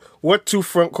 So what two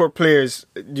front court players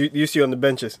do you see on the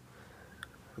benches?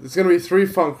 There's gonna be 3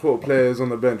 front court players on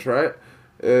the bench, right?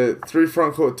 3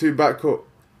 front court, 2 back court.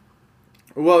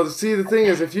 Well, see, the thing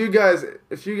is, if you guys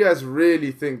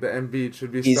really think that Embiid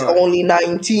should be He's starting, only if you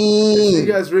 19.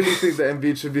 guys really think that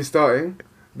Embiid should be starting,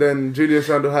 then Julius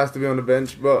Randle has to be on the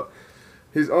bench. But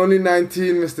he's only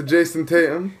 19. Mr. Jason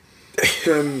Tatum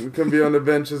can be on the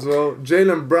bench as well.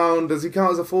 Jaylen Brown, does he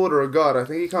count as a forward or a guard? I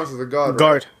think he counts as a guard. Right?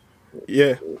 Guard.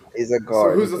 Yeah. He's a So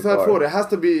guard. who's he's the a third guard. forward? It has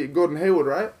to be Gordon Hayward,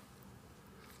 right?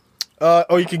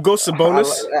 Or you could go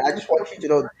Sabonis. I just want you to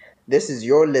know, this is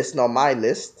your list, not my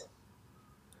list.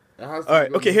 It has to All be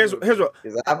right. Okay. Gordon Here's Hayward. what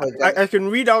Because I I can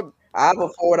read out. have a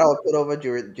forward I would put over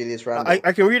Julius Randle.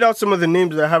 I can read out some of the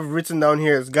names that I have written down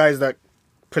here as guys that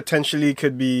potentially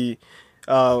could be,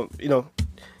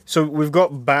 So we've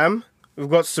got Bam, we've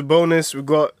got Sabonis, we've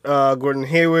got Gordon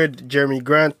Hayward, Jeremy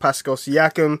Grant, Pascal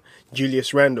Siakam,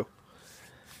 Julius Randle.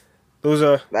 Those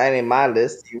are That ain't my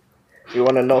list. You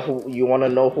want to know who? You want to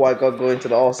know who I got going to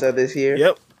the All Star this year?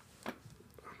 yep.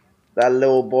 That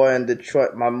little boy in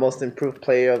Detroit, my most improved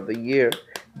player of the year,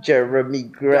 Jeremy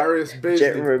Grant. Darius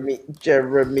Bazley.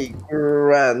 Jeremy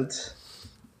Grant.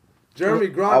 Jeremy I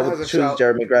Grant would has a choose shout.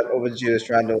 Jeremy Grant over Julius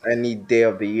Randle any day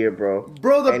of the year, bro.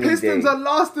 Bro, the Any Pistons day. are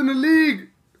last in the league.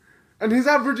 And he's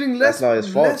averaging less, That's not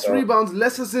his fault, less though. rebounds,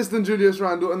 less assists than Julius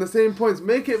Randle, and the same points.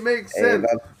 Make it make sense.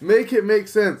 that- Make it make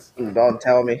sense. Don't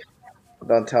tell me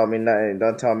nothing.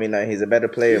 Don't tell me nothing. He's a better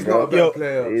player, He's bro. not a better Yo,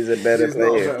 player. He's a better He's not a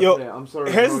player. better Yo, player. I'm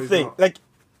sorry. here's bro, the he's thing. not. Like,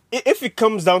 if it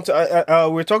comes down to,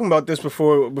 we were talking about this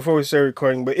before we started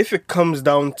recording, but if it comes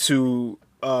down to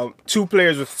two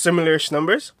players with similar-ish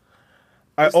numbers,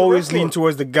 I It's the always lean record.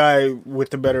 towards the guy with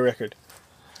the better record.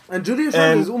 And Julius And-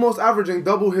 Randle is almost averaging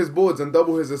double his boards and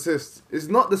double his assists. It's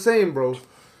not the same, bro.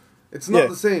 It's not Yeah.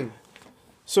 the same.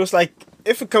 So it's like,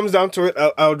 if it comes down to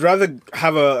it, I would rather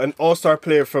have an all-star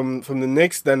player from the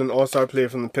Knicks than an all-star player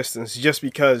from the Pistons, just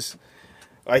because,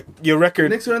 like, your record,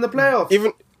 Knicks are in the playoffs.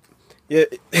 even, yeah,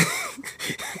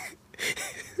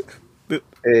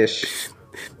 Ish.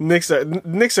 Knicks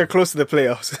are close to the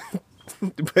playoffs.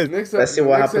 But Knicks Let's see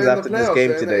what Knicks happens are in after the this playoffs. game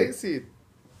They're in the today. 8th seed.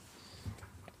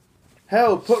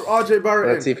 Hell, put RJ Barrett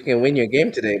Let's see in. if you can win your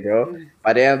game today, bro.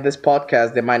 By the end of this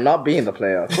podcast, they might not be in the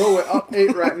playoffs. Bro, we're up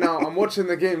 8 right now. I'm watching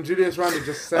the game. Julius Randle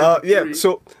just sent yeah, 3.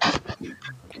 so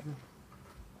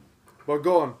But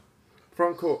go on.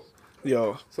 Front court.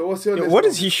 yo, So what's your list, what bro?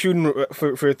 is he shooting for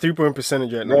a 3-point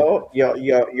percentage right now? Bro,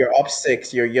 you're up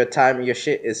 6. Your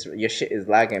shit is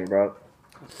lagging, bro.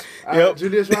 Yep.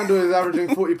 Julius Randle is averaging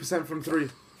 40% from 3.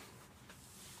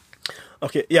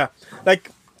 Okay, yeah,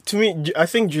 like, to me, I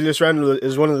think Julius Randle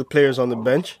is one of the players on the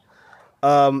bench.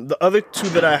 The other two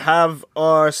that I have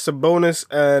are Sabonis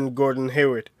and Gordon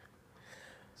Hayward.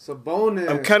 Sabonis.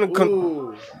 I'm kinda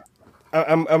Ooh.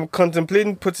 I'm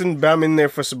contemplating putting Bam in there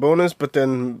for Sabonis, but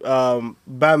then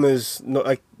Bam is not,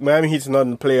 like, Miami Heat's not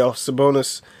in the playoffs.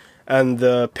 Sabonis and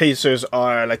the Pacers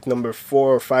are like number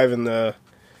 4 or 5 in the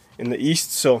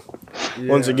East. So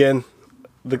once Yeah. again,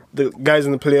 the guys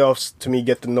in the playoffs to me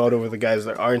get the nod over the guys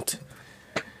that aren't.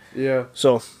 Yeah.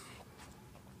 So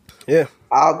yeah,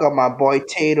 I got my boy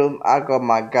Tatum. I got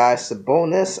my guy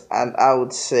Sabonis, and I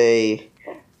would say,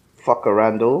 fuck a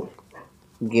Randall.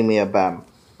 Give me a Bam.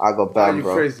 I got Are Bam, you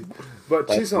bro. crazy? But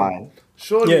That's Chisom, fine.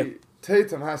 surely Yeah.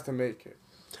 Tatum has to make it.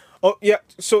 oh yeah.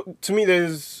 So to me,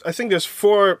 I think there's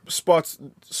 4 spots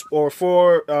or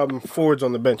 4 forwards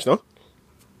on the bench. No,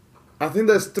 I think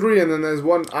there's 3 and then there's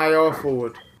 1 IR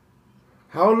forward.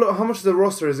 How much is the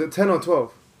roster? Is it 10 or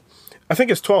 12? I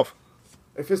think it's 12.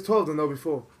 If it's 12, then there'll be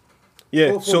 4.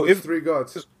 Yeah. 4 So forwards, if 3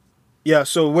 guards. yeah,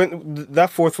 so when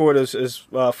that 4th forward is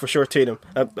for sure Tatum.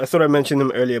 I thought I mentioned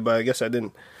him earlier, but I guess I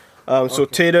didn't. So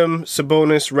Tatum,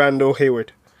 Sabonis, Randle,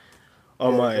 Hayward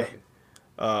are my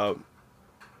exactly.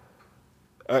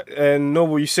 And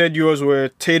Noble, you said yours were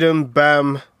Tatum,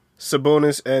 Bam,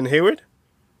 Sabonis, and Hayward?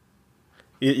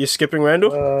 You're skipping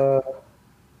Randall?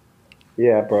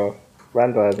 Yeah, bro.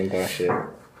 Randall hasn't done shit.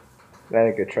 That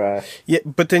nigga trash. Yeah,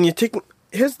 but then you take...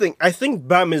 Here's the thing. I think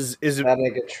Bam is That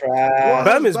nigga trash.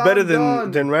 Bam is Bam better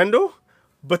done? than Randall.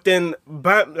 But then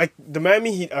Bam, like the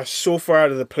Miami Heat are so far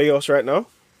out of the playoffs right now.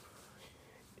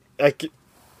 Like,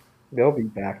 They'll be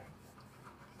back.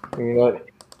 You know,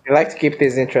 they like to keep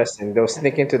things interesting. They'll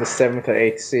sneak into the 7th or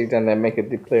 8th seed and then make a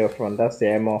deep playoff run. That's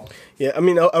the MO. yeah, I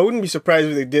mean, I wouldn't be surprised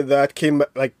if they did that. Came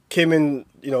in,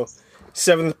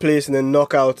 7th place and then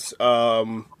knock out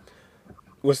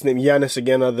what's his name, Giannis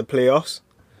again out of the playoffs.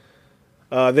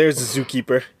 There's the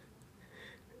zookeeper.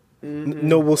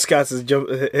 Noble Scats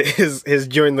is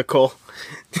joined the call.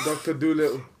 Dr.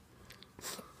 Doolittle.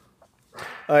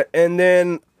 And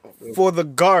then for the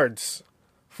guards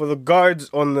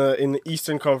in the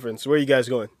Eastern Conference, where are you guys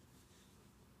going?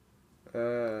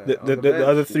 The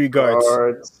other three guards.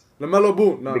 LaMelo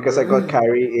Ball. No, Because I got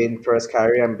Kyrie in first,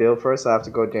 Kyrie and Bill first. I have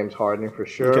to go James Harden for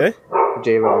sure. Okay.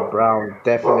 Jalen Brown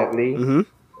definitely. Mhm.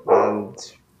 And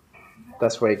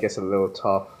that's where it gets a little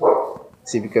tough.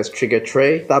 See, because Trigger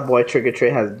Trey, that boy Trigger Trey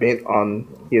has been on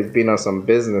some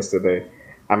business today.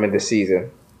 The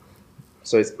season.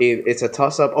 So it's a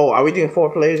toss up. Oh, are we doing 4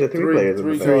 players or 3 players?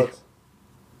 Three in the bench? guards.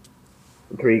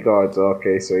 3 guards.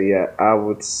 Okay, so yeah, I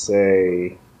would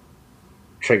say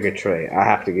Trigger Trey. I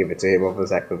have to give it to him over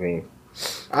Zach LaVine.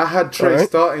 I had Trey Alright.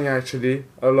 starting actually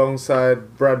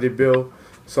alongside Bradley Bill,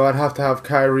 so I'd have to have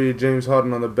Kyrie, James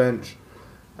Harden on the bench,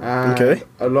 and Okay.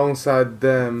 alongside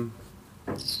them,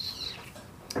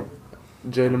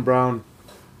 Jalen Brown.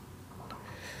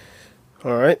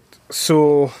 All right.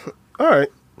 So, all right.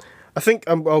 I think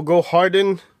I'll go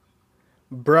Harden,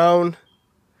 Brown.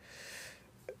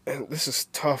 And this is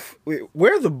tough. Wait,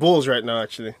 where are the Bulls right now?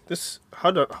 Actually,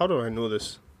 how do I know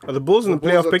this? Are the Bulls in the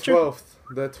Bulls playoff are picture? 12th.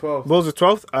 They're 12th. Bulls are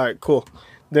 12th. All right, cool.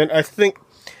 Then I think.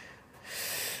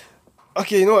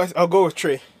 Okay, you know what? I'll go with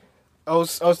Trey. I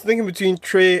was thinking between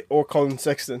Trey or Colin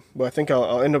Sexton, but I think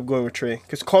I'll end up going with Trey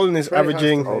because Colin is Trey has to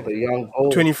averaging go. Oh, the young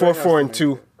bull. 24, Trey has 4, to and make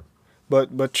 2,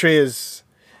 it. but Trey is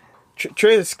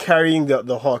carrying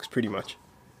the Hawks pretty much.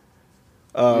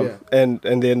 Yeah. And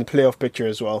they're in the playoff picture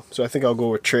as well. So I think I'll go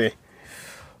with Trey.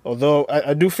 Although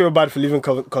I do feel bad for leaving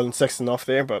Colin Sexton off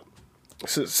there, but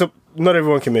so not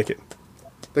everyone can make it.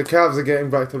 The Cavs are getting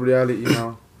back to reality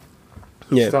now.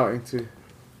 Yeah. Starting to.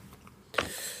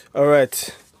 All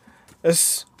right.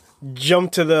 Let's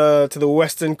jump to the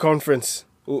Western Conference.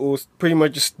 We'll pretty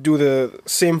much just do the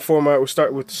same format. We'll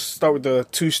start with the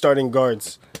 2 starting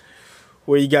guards.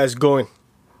 Where you guys going?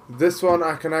 This one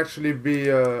I can actually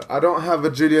be. I don't have a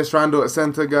Julius Randle at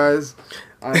center, guys.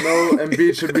 I know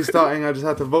Embiid should be starting. I just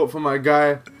had to vote for my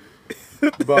guy.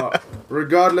 But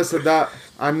regardless of that,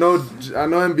 I know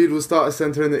Embiid will start at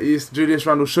center in the East. Julius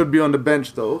Randle should be on the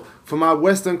bench though. For my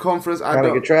Western Conference, I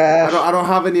Kinda get trash. don't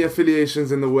have any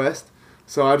affiliations in the West,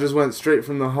 so I just went straight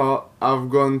from the heart. I've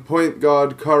gone point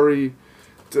guard Curry.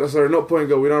 Sorry, not point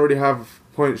guard. We don't really have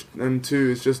point and 2.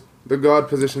 It's just the guard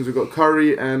positions. We've got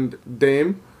Curry and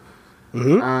Dame.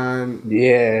 And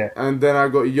Yeah. and then I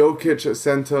got Jokic at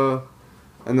center,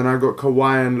 and then I got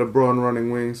Kawhi and LeBron running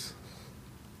wings.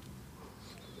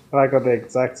 I got the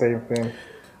exact same thing.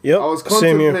 Yep. I was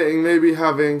Same here. contemplating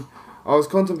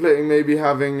maybe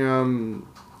having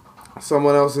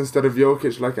someone else instead of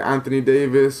Jokic, like Anthony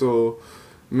Davis or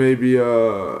maybe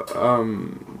what's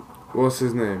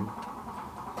his name?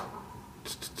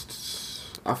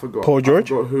 I forgot. Paul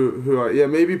George? I forgot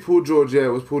maybe Paul George. Yeah, it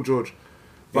was Paul George.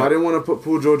 But I didn't want to put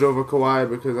Paul George over Kawhi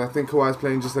because I think Kawhi's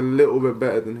playing just a little bit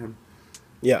better than him.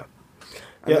 Yeah.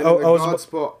 And Yeah, then in the guard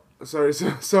spot. Sorry,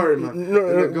 man. No,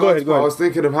 In the go guard ahead, spot, go ahead. I was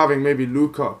thinking of having maybe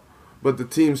Luka, but the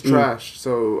team's trash,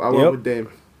 so I went Yep. with Dame.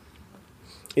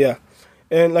 Yeah.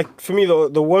 And like for me,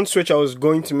 the one switch I was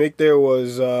going to make there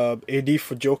was AD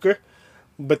for Joker,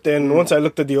 but then once I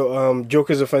looked at the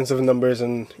Joker's offensive numbers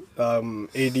and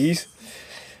AD's,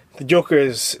 the Joker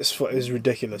is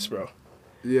ridiculous, bro.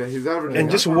 Yeah, he's averaging. And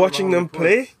just watching them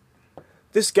play,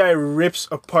 this guy rips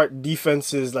apart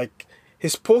defenses. Like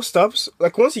his post ups,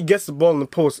 like once he gets the ball in the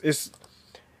post, it's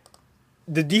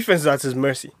the defense that's his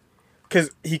mercy,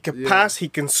 because he can pass, he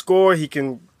can score, he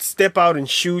can step out and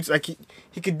shoot. Like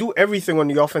he could do everything on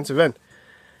the offensive end.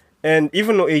 And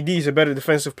even though AD is a better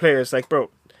defensive player, it's like, bro,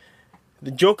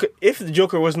 the Joker. If the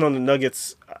Joker wasn't on the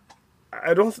Nuggets,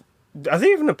 I don't. Are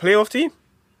they even a playoff team?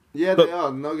 Yeah, But- they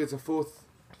are. Nuggets are 4th.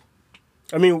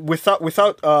 I mean, without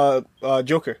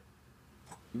Joker.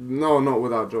 No, not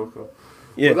without Joker.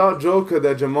 Yeah. Without Joker,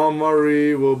 they're Jamal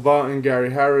Murray, Will Barton,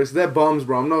 Gary Harris. They're bums,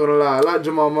 bro. I'm not gonna lie. I like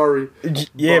Jamal Murray.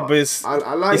 Yeah, but it's I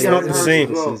like it's Gary not the Harris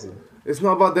same. as well. It's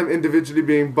not about them individually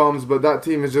being bums, but that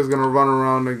team is just gonna run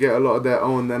around and get a lot of their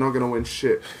own. They're not gonna win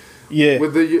shit. yeah.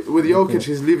 With Jokic,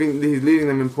 he's leading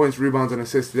them in points, rebounds, and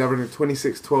assists. He's averaging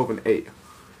 26, 12, and 8.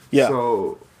 Yeah.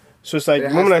 So So it's like it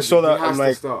the moment I has to saw be- that, he has I'm to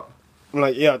like,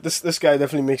 start. yeah, this guy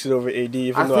definitely makes it over AD.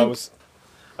 Even I though think-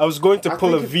 I was going to I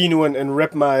pull a think Vino and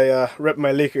rep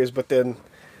my Lakers, but then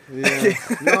Yeah.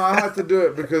 No, I had to do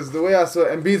it because the way I saw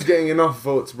it, Embiid's getting enough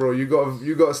votes, bro. You got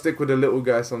to stick with the little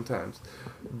guy sometimes.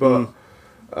 But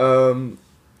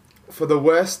for the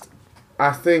West,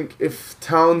 I think if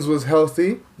Towns was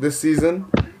healthy this season,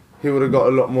 he would have got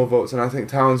a lot more votes, and I think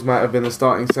Towns might have been the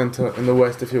starting center in the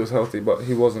West if he was healthy, but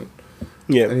he wasn't,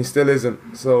 and yeah, he still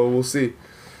isn't. So we'll see.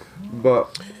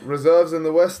 But reserves in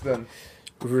the West then.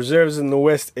 reserves in the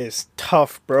West is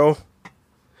tough, bro.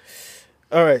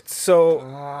 All right, so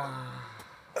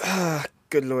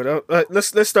good lord, let's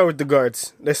start with the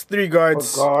guards. There's 3 For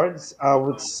guards. guards, I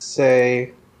would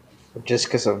say, just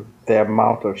because of the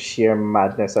amount of sheer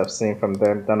madness I've seen from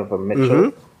them, Donovan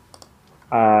Mitchell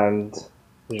and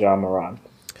Ja Morant.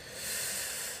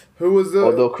 Who was the?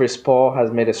 Although Chris Paul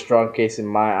has made a strong case in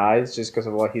my eyes just because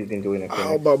of what he's been doing in How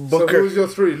Phoenix. about so Booker? who was your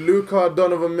 3? Luka,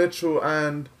 Donovan Mitchell,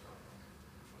 and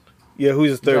Yeah,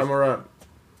 who's the Ja third? Morant.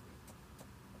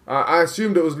 I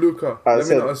assumed it was Luka. I Let me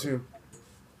said- not assume.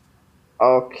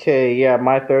 Okay, yeah,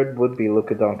 my third would be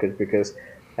Luka Doncic because,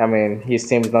 I mean, his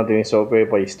team's not doing so great,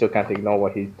 but you still can't ignore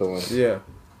what he's doing. Yeah.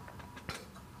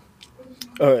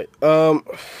 All right,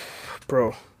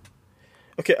 bro.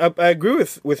 Okay, I agree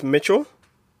with Mitchell.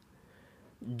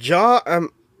 Ja,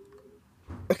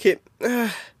 okay,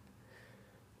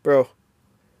 bro.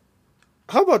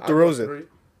 How about I got DeRozan? 3.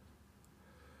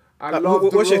 I love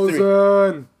what's your 3?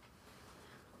 DeRozan.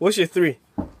 What's your 3?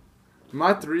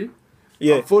 My 3?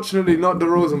 Yeah, Unfortunately, not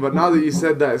DeRozan, but now that you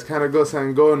said that, it's kind of got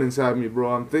something going inside me,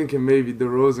 bro. I'm thinking maybe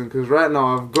DeRozan, because right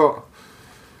now I've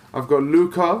got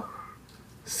Luka,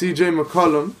 CJ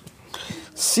McCollum.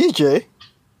 CJ.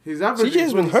 He's averaging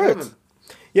CJ's been 27. hurt.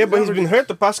 Yeah, but he's averaging- been hurt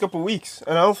the past couple weeks,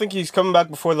 and I don't think he's coming back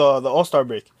before the All-Star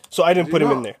break. So I didn't Did put he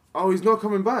him in not? there. Oh, he's not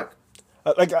coming back.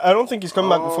 I don't think he's coming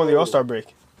back before the Oh. All-Star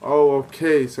break. Oh,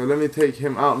 okay. So let me take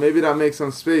him out. Maybe that makes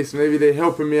some space. Maybe they're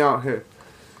helping me out here.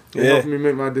 They're Yeah. helping me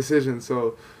make my decision.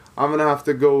 So I'm going to have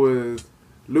to go with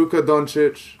Luka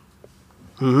Doncic.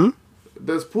 Mm-hmm.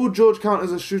 Does Paul George count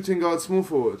as a shooting guard small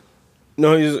forward?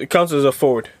 No, he counts as a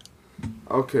forward.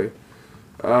 Okay.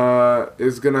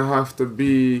 It's going to have to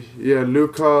be,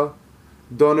 Luka,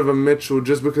 Donovan Mitchell,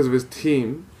 just because of his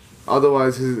team.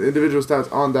 Otherwise, his individual stats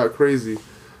aren't that crazy.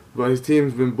 But his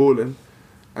team's been balling.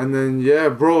 And then,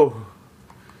 bro.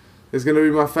 It's going to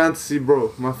be my fantasy,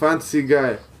 bro. My fantasy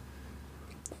guy.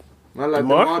 Man, like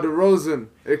DeMar? DeMar DeRozan.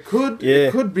 It could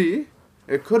be.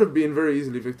 It could have been very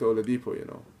easily Victor Oladipo, you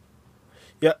know.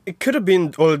 Yeah, it could have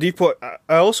been Oladipo.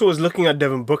 I also was looking at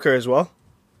Devin Booker as well.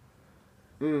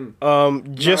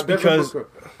 Just Devin because,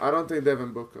 Booker. I don't think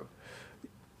Devin Booker.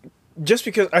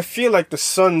 I feel like the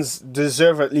Suns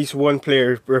deserve at least one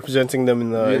player representing them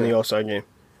in the Yeah. All-Star game.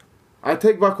 I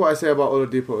take back what I say about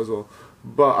Oladipo as well.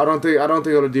 But I don't think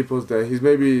Oladipo's there.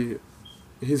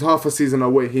 He's half a season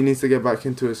away. He needs to get back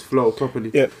into his flow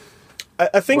properly. Yeah,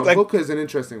 I think But like Booker is an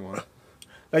interesting one.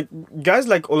 guys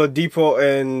like Oladipo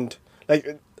and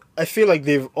I feel like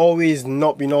they've always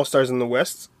not been all-stars in the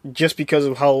West just because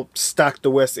of how stacked the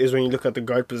West is when you look at the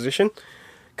guard position.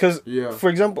 Because, Yeah. for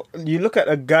example, you look at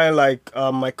a guy like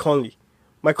Mike Conley.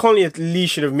 Mike Conley at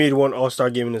least should have made one all-star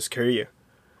game in his career.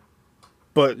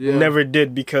 But Yeah. never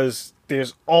did because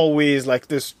there's always like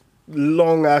this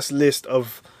long-ass list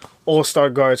of all-star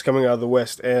guards coming out of the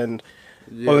West. And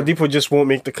Yeah. Oladipo just won't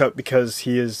make the cut because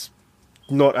he is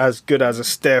not as good as a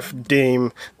Steph,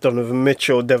 Dame, Donovan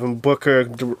Mitchell, Devin Booker,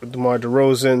 DeMar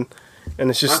DeRozan, and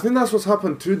it's I just think that's what's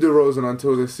happened to DeRozan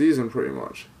until this season, pretty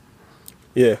much,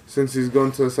 yeah, since he's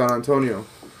gone to San Antonio.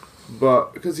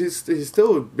 But because he's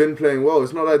still been playing well.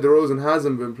 It's not like DeRozan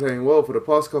hasn't been playing well for the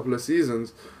past couple of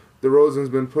seasons. DeRozan's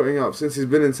been putting up since he's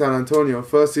been in San Antonio.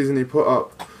 First season he put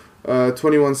up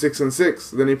 21 6 and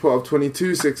 6. Then he put up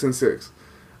 22 6 and 6,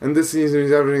 and this season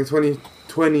he's averaging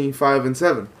 25 and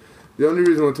 7. The only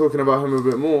reason we're talking about him a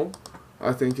bit more,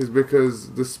 I think, is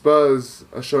because the Spurs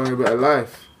are showing a bit of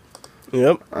life.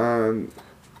 yep, And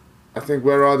I think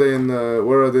where are they in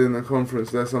the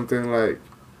conference? There's something like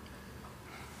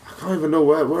I can't even know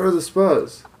where are the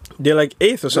Spurs? they're like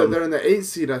 8th or They're something. in the 8th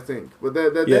seed, I think, but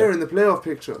they're Yeah. there in the playoff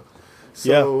picture.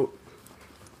 So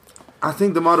I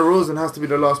think DeMar DeRozan has to be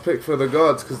the last pick for the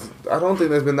guards because I don't think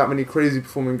there's been that many crazy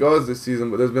performing guards this season,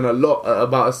 but there's been a lot at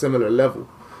about a similar level.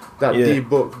 That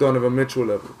D-Book, Donovan Mitchell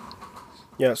level.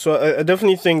 Yeah, so I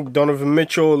definitely think Donovan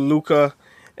Mitchell, Luka,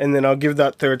 and then I'll give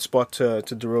that third spot to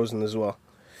DeRozan as well.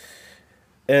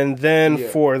 And then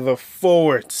for the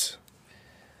forwards,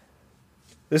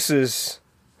 I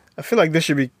feel like this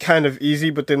should be kind of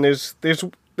easy, but then there's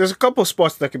a couple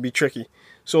spots that could be tricky.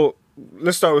 So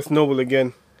let's start with Noble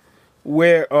again. Who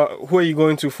are you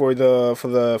going to for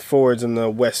the forwards in the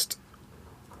West?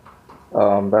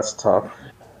 That's tough.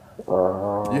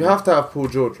 You have to have Paul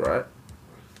George, right?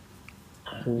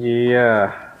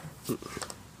 Yeah.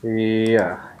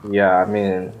 I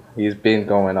mean, he's been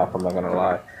going up. I'm not gonna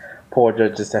lie. Paul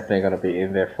George is definitely gonna be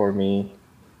in there for me.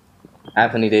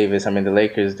 Anthony Davis. I mean, the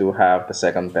Lakers do have the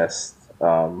second best.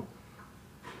 So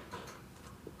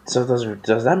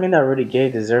does that mean that Rudy Gay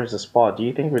deserves a spot? Do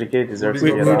you think Rudy Gay deserves?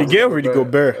 Rudy Gay or Rudy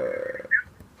Gobert?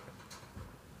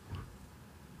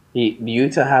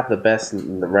 Utah have the best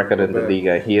record in the league,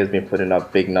 and he has been putting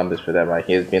up big numbers for them. Like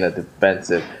he has been a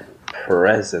defensive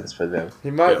presence for them. He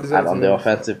might deserve and on the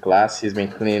offensive glass, he's been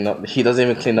cleaning up. He doesn't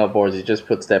even clean up boards. He just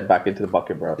puts them back into the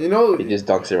bucket, bro. You know, he just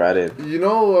dunks it right in. You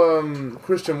know,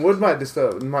 Christian Wood might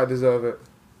deserve it.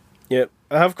 Yep,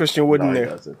 I have Christian Wood in there.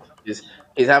 He doesn't.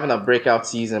 He's having a breakout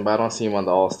season, but I don't see him on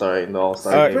the All-Star game.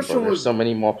 Christian There's so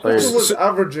many more players. Christian was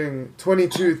averaging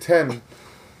 22, 10,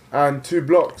 and 2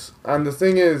 blocks. And the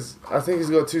thing is, I think he's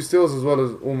got 2 steals as well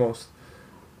as almost.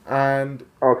 And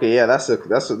okay, yeah, those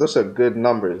are good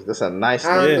numbers. That's a nice.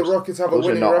 And numbers. the Rockets have those a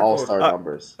winning are not record. All-Star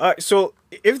numbers. All right, so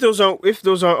if those aren't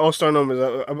All-Star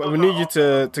numbers, I would need you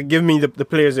to give me the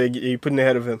players that you're putting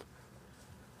ahead of him.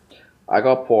 I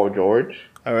got Paul George.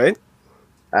 All right.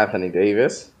 Anthony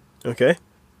Davis. Okay.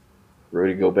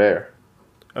 Rudy Gobert.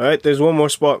 All right. There's one more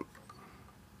spot.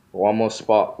 One more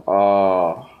spot.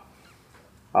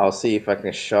 I'll see if I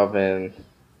can shove in.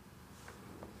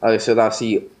 Okay, so now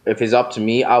see, if it's up to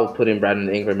me, I'll put in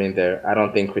Brandon Ingram in there. I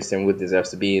don't think Christian Wood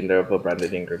deserves to be in there, but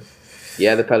Brandon Ingram.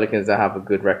 Yeah, the Pelicans don't have a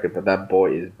good record, but that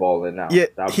boy is balling out. Yeah,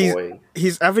 boy.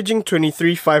 He's averaging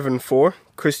 23, 5, and 4.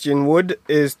 Christian Wood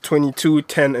is 22,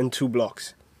 10, and 2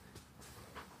 blocks.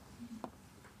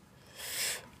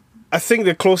 I think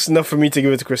they're close enough for me to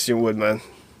give it to Christian Wood, man.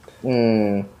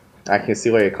 I can see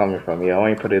where you're coming from. Yeah, I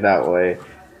want you to put it that way.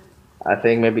 I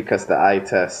think maybe because the eye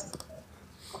test.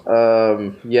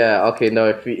 Yeah, okay, no,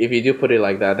 if you do put it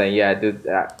like that, then yeah, dude,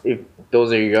 if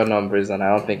those are your numbers, and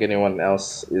I don't think anyone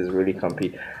else is really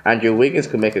compete. Andrew Wiggins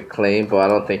could make a claim, but I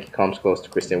don't think he comes close to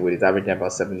Christian Wood. He's averaging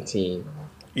about 17.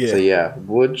 Yeah. So yeah,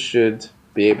 Wood should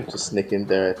be able to sneak in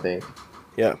there, I think.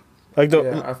 Yeah. I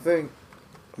think.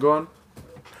 Go on.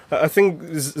 I think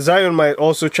Zion might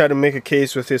also try to make a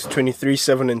case with his 23,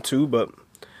 7, and 2, but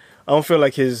I don't feel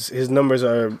like his numbers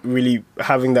are really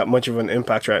having that much of an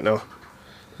impact right now.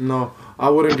 No, I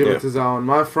wouldn't give it to Zion.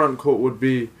 My front court would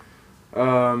be,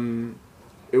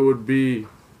 it would be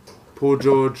Paul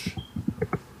George,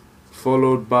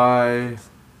 followed by,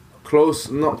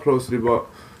 not closely, but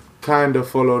kind of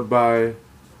followed by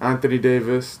Anthony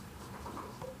Davis,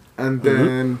 and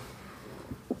then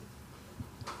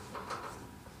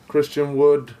Christian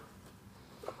Wood.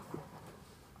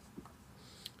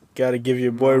 Gotta give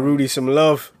your boy Rudy some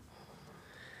love.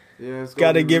 Yeah, it's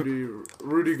gotta give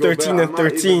Rudy 13 and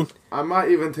 13. I might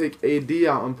even take AD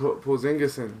out and put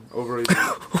Porzingis in over AD.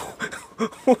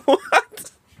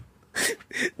 What?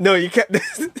 No, you can't.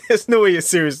 There's no way you're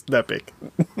serious with that pick.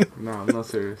 No, I'm not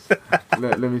serious.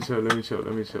 let me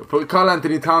chill. Put Karl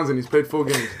Anthony Townsend. He's played 4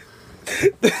 games.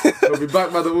 He'll be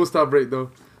back by the All-Star break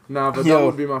though. Nah, but that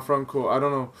would be my front court. I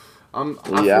don't know. I'm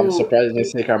surprised you didn't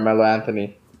say Carmelo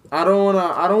Anthony. I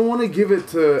don't wanna give it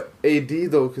to AD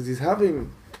though, because he's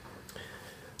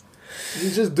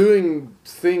just doing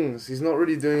things. He's not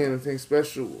really doing anything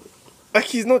special. Like,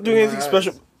 he's not doing anything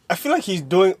special. I feel like he's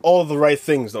doing all the right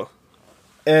things, though.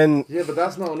 And yeah, but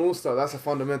that's not an all-star. That's a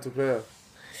fundamental player.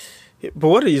 But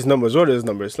what are his numbers? What are his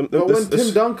numbers? But when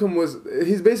Tim Duncan was...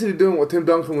 He's basically doing what Tim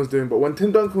Duncan was doing. But when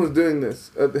Tim Duncan was doing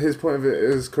this, at his point of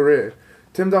his career,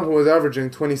 Tim Duncan was averaging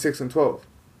 26 and 12.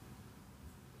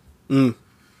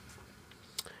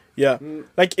 Yeah.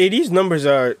 Like, AD's numbers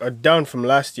are down from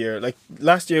last year. Like,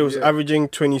 last year was averaging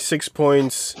 26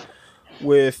 points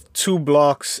with 2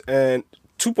 blocks and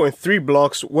 2.3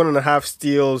 blocks, 1.5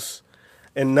 steals,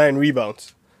 and 9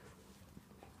 rebounds.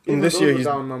 In this year, he's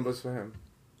down numbers for him.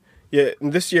 Yeah, in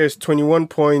this year it's 21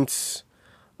 points.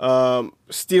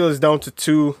 Steal is down to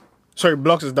 2. Sorry,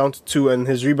 blocks is down to 2, and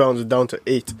his rebounds are down to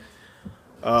 8.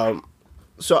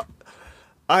 So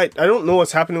I don't know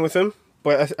what's happening with him,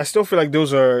 But I still feel like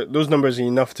those numbers are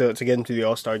enough to get into the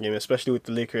All-Star game, especially with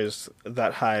the Lakers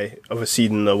that high of a seed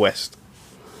in the West.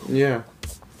 Yeah.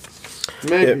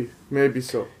 Maybe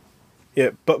so.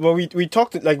 Yeah, but we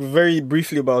talked like very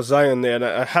briefly about Zion there, and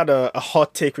I had a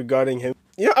hot take regarding him.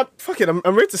 Yeah, fuck it, I'm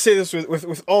ready to say this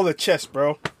with all the chest,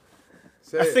 bro.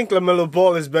 I think LaMelo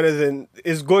Ball is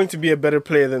going to be a better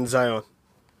player than Zion,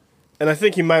 and I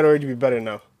think he might already be better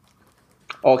now.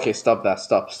 Okay, stop that.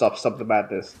 Stop the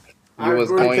madness. You was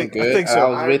agree. going I good. think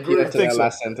so. I was with you I up to think that so.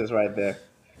 last sentence right there.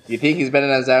 You think he's better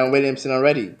than Zion Williamson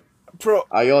already? Bro,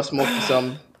 Are y'all smoking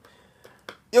some?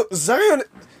 yo, Zion,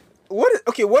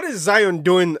 what is Zion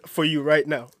doing for you right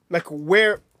now? Like,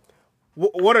 what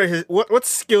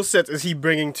skill sets is he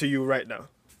bringing to you right now?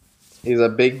 He's a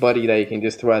big buddy that you can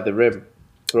just throw at the rim,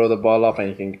 throw the ball up, and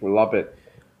you can lob it.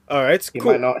 All right, He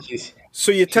cool. might not. He's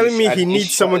So you're telling me and he his needs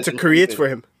shot someone to isn't create good. for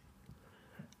him?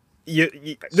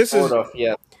 This sort is of,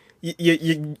 yeah.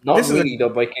 not Not really though,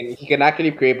 but he can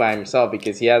actually create by himself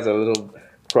because he has a little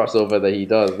crossover that he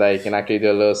does that he can actually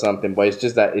do a little something. But it's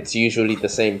just that it's usually the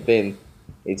same thing.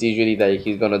 It's usually that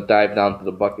he's gonna dive down to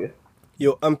the bucket.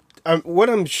 Yo,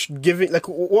 giving, like,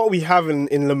 what we have in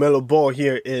LaMelo Ball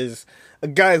here is a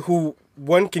guy who,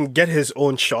 one, can get his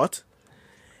own shot,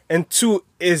 and two,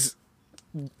 is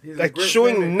He's a like great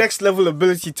showing playmaker. next level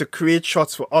ability to create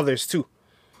shots for others too.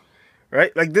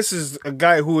 Right? Like, this is a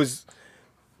guy who is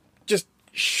just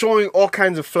showing all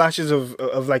kinds of flashes of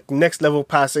like next level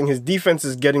passing. His defense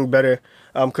is getting better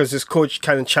because his coach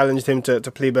kind of challenged him to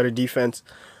play better defense.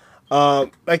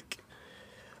 Like,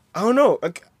 I don't know.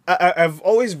 Like, I've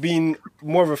always been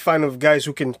more of a fan of guys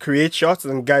who can create shots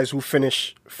than guys who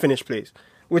finish plays,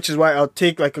 which is why I'll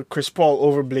take like a Chris Paul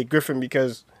over Blake Griffin,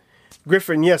 because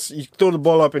Griffin, yes, you throw the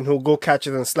ball up and he'll go catch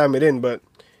it and slam it in, but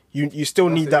you still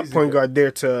That's need the that easy point bit. guard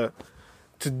there to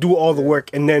do all the work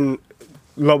and then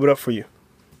lob it up for you.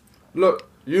 Look,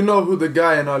 you know who the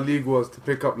guy in our league was to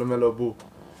pick up LaMelo Ball,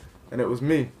 and it was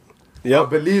me. I Yep.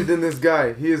 believed in this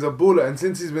guy. He is a baller, and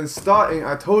since he's been starting,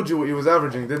 I told you what he was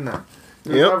averaging, didn't I? He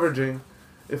was Yep. averaging,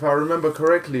 if I remember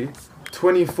correctly,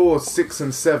 24, 6,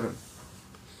 and 7.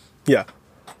 Yeah.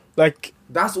 Like,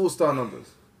 That's all-star numbers.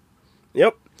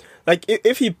 yep. Like,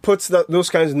 if he puts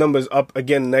those kinds of numbers up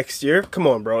again next year, come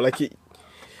on, bro. Like,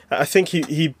 I think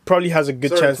he probably has a good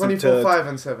Sorry, chance 24, to 5,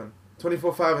 and 7.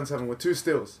 24, 5, and 7 with 2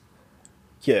 steals.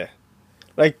 yeah.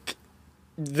 Like,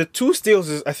 the 2 steals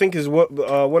is what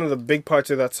one of the big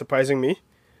parts of that surprising me.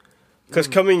 Because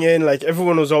coming in, like,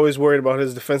 everyone was always worried about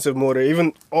his defensive motor.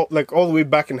 Even all the way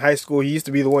back in high school, he used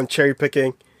to be the one cherry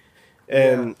picking,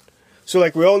 and so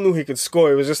like we all knew he could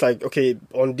score. It was just like, okay,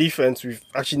 on defense, we've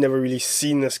actually never really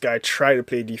seen this guy try to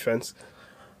play defense.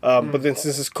 But then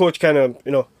since his coach kind of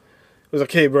was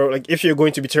like, hey, bro, like, if you're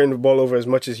going to be turning the ball over as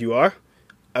much as you are,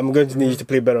 I'm going to need you to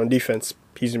play better on defense.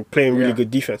 He's been playing really Yeah.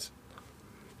 good defense.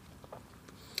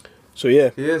 So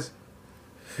yeah. He is.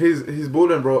 He's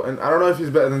balling, bro. And I don't know if he's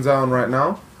better than Zion right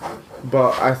now,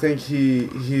 but I think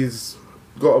he's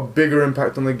got a bigger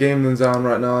impact on the game than Zion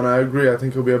right now. And I agree. I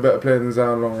think he'll be a better player than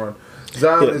Zion long run.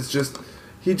 Zion Yeah. is just...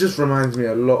 He just reminds me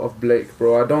a lot of Blake,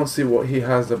 bro. I don't see what he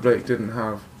has that Blake didn't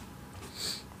have.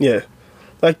 Yeah.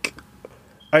 Like,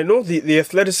 I know the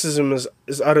athleticism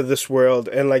is out of this world,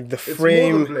 and like the It's more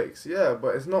frame, than Blake's, yeah,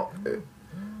 but it's not...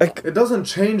 like, It doesn't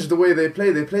change the way they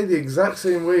play. They play the exact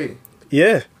same way.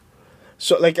 yeah.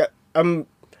 So like I don't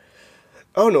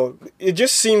know. It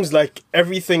just seems like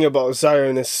everything about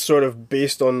Zion is sort of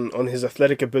based on his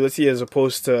athletic ability as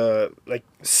opposed to like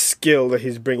skill that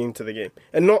he's bringing to the game.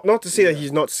 And not to say that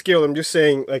he's not skilled. I'm just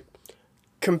saying, like,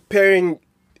 comparing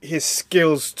his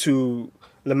skills to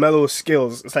LaMelo's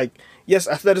skills. It's like, yes,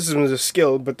 athleticism is a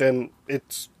skill, but then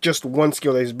it's just one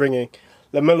skill that he's bringing.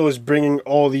 LaMelo is bringing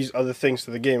all these other things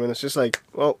to the game, and it's just like,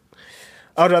 well,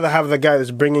 I'd rather have the guy that's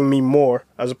bringing me more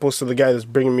as opposed to the guy that's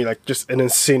bringing me like just an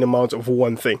insane amount of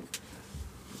one thing.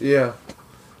 Yeah,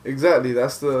 exactly.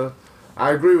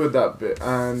 I agree with that bit,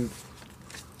 and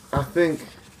I think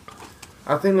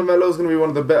LaMelo's gonna be one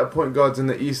of the better point guards in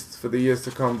the East for the years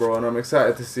to come, bro. And I'm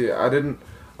excited to see it.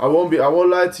 I won't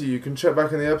lie to you. You can check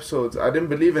back in the episodes. I didn't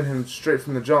believe in him straight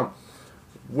from the jump.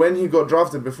 When he got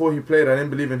drafted, before he played, I didn't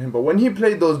believe in him. But when he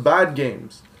played those bad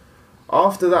games,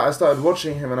 after that, I started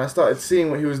watching him and I started seeing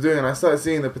what he was doing and I started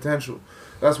seeing the potential.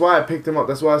 That's why I picked him up.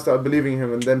 That's why I started believing in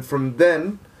him. And then from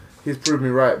then, he's proved me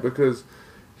right because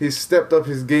he's stepped up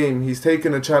his game. He's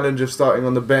taken a challenge of starting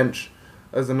on the bench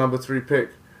as the number 3 pick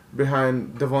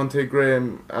behind Devontae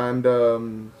Graham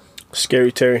and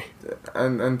Scary Terry.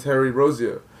 and Terry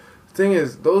Rozier. The thing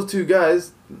is, those two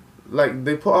guys, like,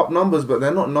 they put up numbers, but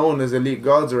they're not known as elite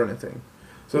guards or anything.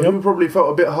 So he probably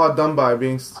felt a bit hard done by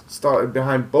being started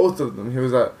behind both of them. He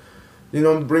was like,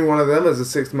 bring one of them as a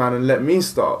sixth man and let me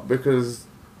start because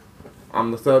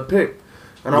I'm the third pick.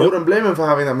 And I wouldn't blame him for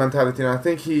having that mentality. And I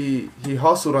think he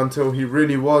hustled until he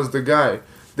really was the guy.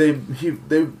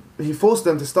 He forced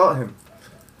them to start him.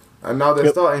 And now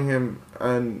they're starting him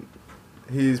and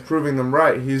he's proving them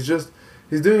right. He's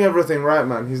doing everything right,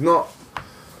 man. He's not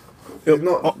made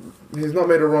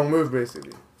a wrong move,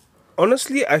 basically.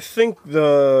 Honestly, I think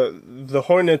the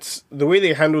Hornets, the way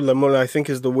they handle Lamelo, I think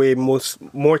is the way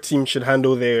more teams should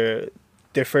handle their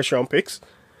first round picks,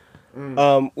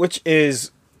 which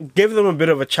is give them a bit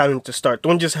of a challenge to start.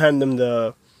 Don't just hand them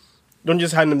the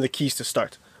keys to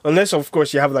start, unless of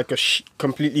course you have like a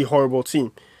completely horrible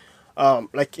team.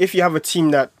 Like if you have a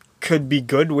team that could be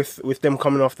good with them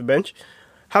coming off the bench,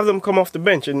 have them come off the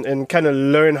bench and kind of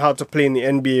learn how to play in the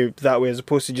NBA that way, as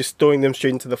opposed to just throwing them straight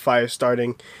into the fire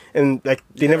starting. And like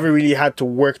they never really had to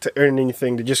work to earn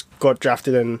anything. They just got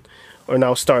drafted and are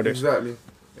now starters.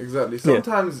 Exactly.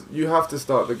 Sometimes you have to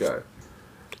start the guy.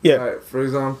 Yeah. Like, for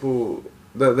example,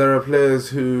 there are players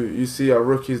who you see are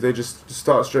rookies. They just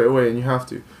start straight away, and you have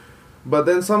to. But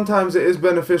then sometimes it is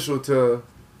beneficial to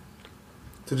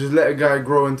just let a guy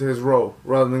grow into his role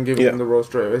rather than giving him the role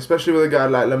straight away. Especially with a guy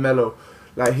like LaMelo.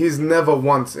 Like, he's never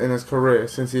once in his career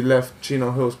since he left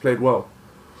Chino Hills played well.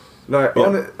 Like,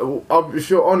 if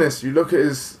you're honest, you look at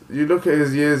his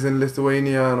years in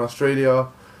Lithuania and Australia,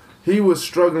 he was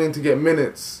struggling to get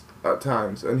minutes at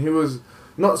times, and he was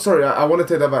not. Sorry, I want to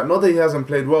take that back. Not that he hasn't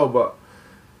played well, but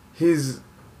he's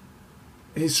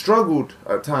struggled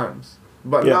at times.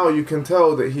 But now you can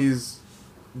tell that he's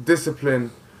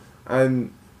disciplined,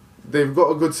 and they've got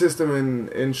a good system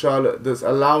in Charlotte that's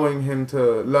allowing him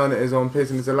to learn at his own pace,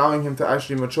 and it's allowing him to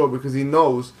actually mature because he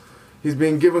knows he's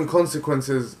being given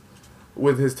consequences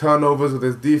with his turnovers, with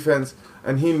his defense,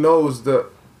 and he knows that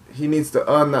he needs to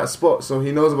earn that spot. So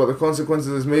he knows about the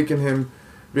consequences. It's making him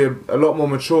be a lot more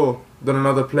mature than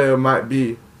another player might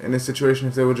be in this situation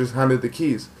if they were just handed the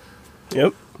keys.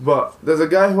 Yep. But there's a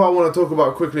guy who I want to talk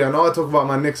about quickly. I know I talk about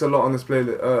my Knicks a lot on this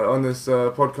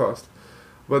podcast.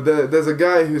 But there's a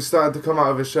guy who's starting to come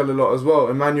out of his shell a lot as well,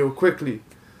 Emmanuel Quickly,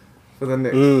 for the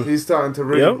Knicks. He's starting to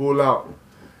really ball out.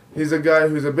 He's a guy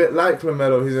who's a bit like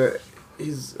LaMelo.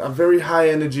 He's a very high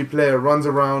energy player, runs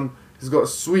around. He's got a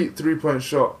sweet 3-point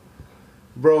shot.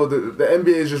 Bro, the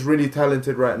NBA is just really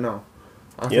talented right now.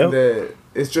 I think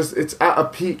it's at a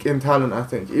peak in talent, I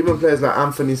think. Even players like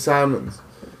Anthony Simons,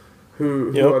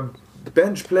 who are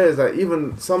bench players, like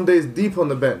even some days deep on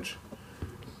the bench.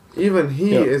 Even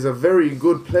he is a very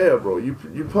good player, bro. You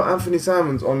put Anthony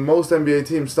Simons on most NBA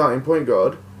teams starting point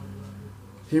guard,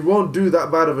 he won't do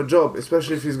that bad of a job,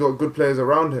 especially if he's got good players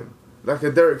around him. Like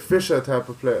a Derek Fisher type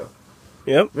of player.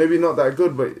 Yep. Maybe not that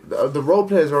good, but the role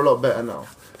players are a lot better now.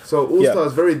 So All-Star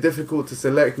is very difficult to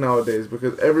select nowadays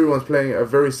because everyone's playing at a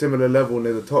very similar level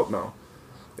near the top now.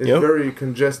 It's very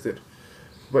congested.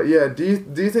 But yeah, do you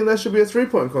think there should be a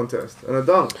 3-point contest and a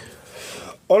dunk?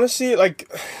 Honestly, like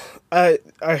I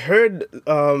heard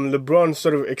LeBron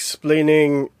sort of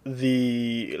explaining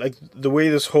the way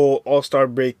this whole All-Star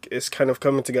break is kind of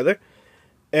coming together.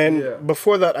 And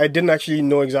before that, I didn't actually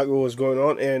know exactly what was going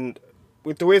on. And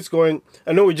with the way it's going,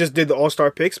 I know we just did the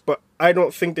All-Star picks, but I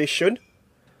don't think they should.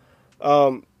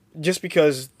 Just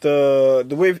because the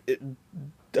way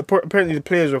apparently the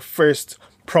players were first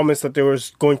promised that there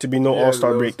was going to be no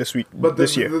All-Star break this year.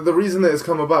 The reason that it's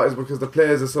come about is because the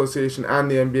Players Association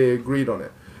and the NBA agreed on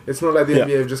it. It's not like the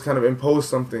NBA have just kind of imposed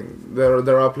something.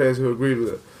 There are players who agreed with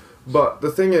it. But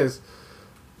the thing is,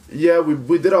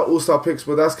 we did our All-Star picks,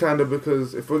 but that's kind of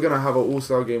because if we're going to have an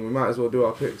All-Star game, we might as well do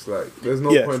our picks. Like, there's no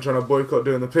point trying to boycott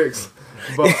doing the picks.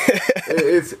 But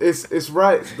it's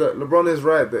right that LeBron is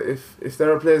right that if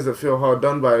there are players that feel hard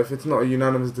done by, if it's not a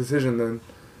unanimous decision, then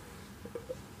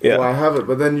why have it?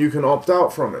 But then you can opt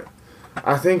out from it.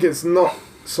 I think it's not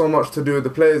so much to do with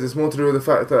the players, it's more to do with the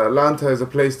fact that Atlanta is a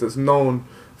place that's known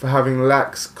for having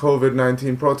lax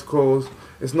COVID-19 protocols.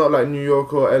 It's not like New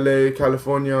York or LA,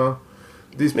 California.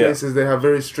 These places, they have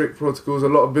very strict protocols. A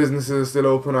lot of businesses are still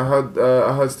open. I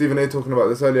heard Stephen A talking about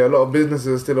this earlier. A lot of businesses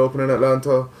are still open in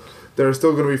Atlanta. There are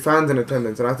still going to be fans in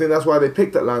attendance. And I think that's why they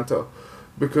picked Atlanta.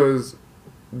 Because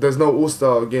there's no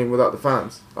All-Star game without the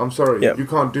fans. I'm sorry. You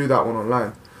can't do that one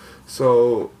online.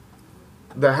 So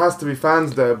there has to be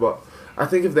fans there. But I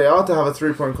think if they are to have a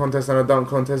 3-point contest and a dunk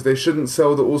contest, they shouldn't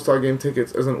sell the All-Star game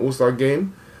tickets as an All-Star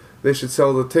game. They should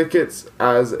sell the tickets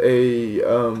as a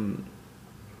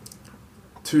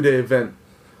 2-day event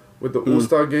with the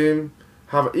All-Star game.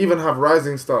 Have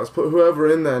rising stars. Put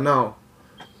whoever in there now,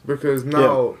 because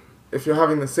now if you're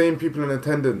having the same people in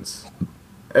attendance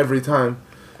every time,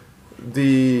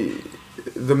 the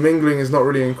mingling is not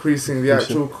really increasing. The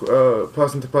actual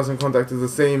person-to-person contact is the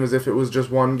same as if it was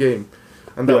just one game,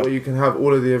 and that way you can have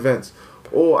all of the events.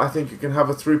 Or I think you can have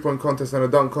a 3-point contest and a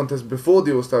dunk contest before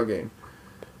the All-Star game.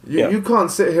 You can't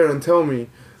sit here and tell me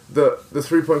that the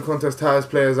 3-point contest tires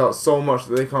players out so much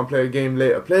that they can't play a game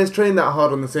later. Players train that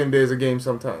hard on the same day as a game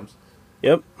sometimes.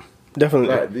 Yep, definitely.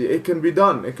 Like, it can be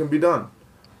done. It can be done.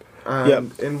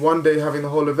 And in one day having the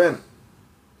whole event.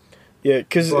 Yeah,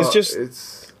 because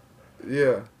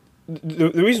yeah.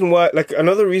 The reason why, like,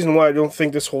 another reason why I don't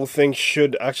think this whole thing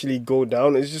should actually go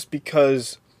down is just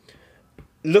because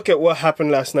look at what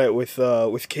happened last night with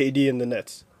KD and the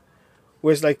Nets.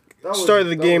 Where it's like, start of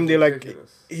the game, they're like,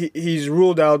 he's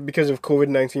ruled out because of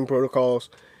COVID-19 protocols.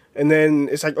 And then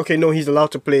it's like, okay, no, he's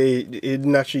allowed to play. He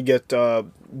didn't actually get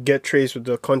traced with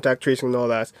the contact tracing and all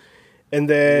that. And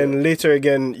then later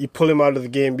again, you pull him out of the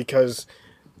game because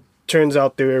turns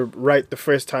out they were right the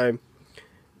first time.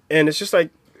 And it's just like,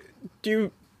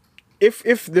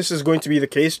 if this is going to be the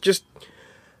case, just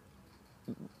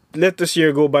let this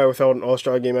year go by without an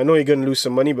All-Star game. I know you're going to lose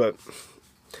some money, but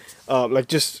like,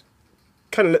 just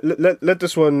kind of let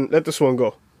this one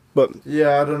go. But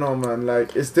yeah, I don't know, man.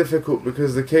 Like, it's difficult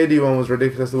because the KD one was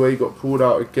ridiculous. The way he got pulled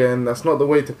out again. That's not the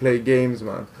way to play games,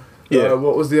 man. Yeah.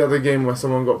 What was the other game where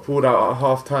someone got pulled out at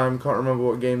halftime? Can't remember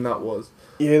what game that was.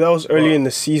 Yeah, that was early in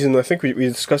the season. I think we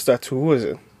discussed that too. Who was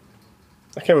it?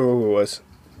 I can't remember who it was.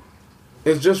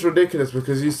 It's just ridiculous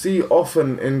because you see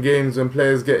often in games when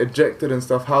players get ejected and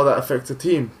stuff how that affects a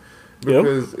team.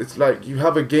 Because it's like you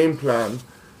have a game plan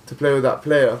to play with that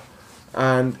player.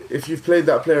 And if you've played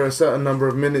that player a certain number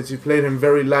of minutes, you played him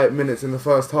very light minutes in the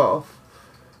first half.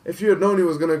 If you had known he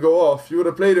was going to go off, you would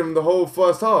have played him the whole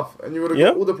first half and you would have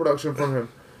got all the production from him.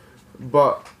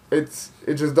 But it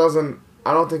just doesn't,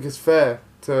 I don't think it's fair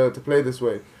to play this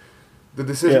way. The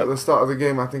decision at the start of the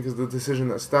game, I think, is the decision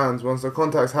that stands. Once the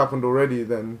contact's happened already,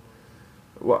 then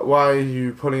why are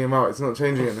you pulling him out? It's not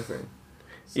changing anything.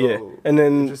 So and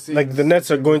then like the Nets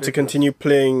are going to continue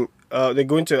playing. They're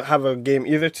going to have a game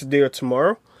either today or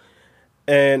tomorrow,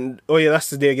 and that's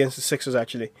the day against the Sixers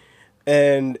actually.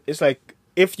 And it's like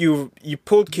if you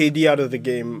pulled KD out of the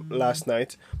game last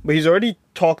night, but he's already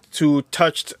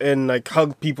touched and like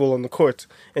hugged people on the court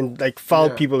and like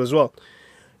fouled people as well.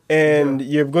 And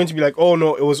you're going to be like, oh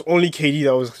no, it was only KD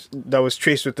that was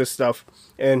traced with this stuff,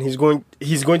 and he's going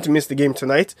to miss the game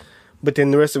tonight, but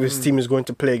then the rest of his team is going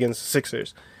to play against the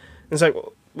Sixers. And it's like,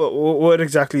 well, what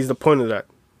exactly is the point of that?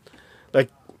 Like,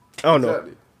 I don't know.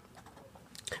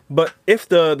 But if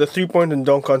the 3-point and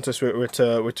dunk contest were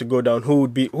to go down, who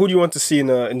do you want to see in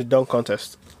the dunk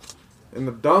contest? In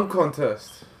the dunk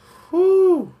contest,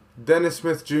 whoo, Dennis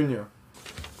Smith Jr.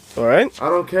 All right. I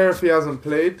don't care if he hasn't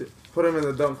played. Put him in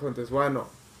the dunk contest. Why not?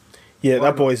 Yeah,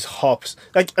 that boy's hops.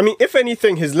 Like, I mean, if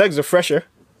anything, his legs are fresher.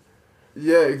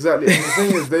 Yeah, exactly. And the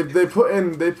thing is, they put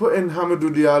in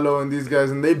Hamidou Diallo and these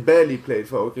guys, and they barely played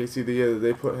for OKC the year that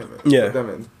they put him in. Yeah. Put them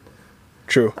in.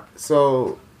 True.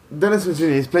 So Dennis Smith Jr.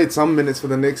 he's played some minutes for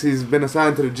the Knicks. He's been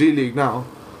assigned to the G League now,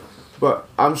 but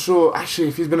I'm sure actually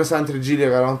if he's been assigned to the G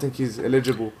League, I don't think he's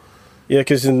eligible. Yeah,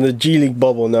 because in the G League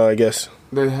bubble now, I guess.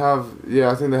 They have,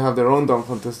 I think they have their own dunk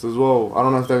contest as well. I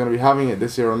don't know if they're going to be having it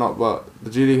this year or not, but the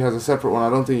G League has a separate one. I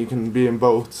don't think you can be in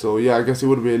both, so yeah, I guess he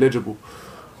would be eligible.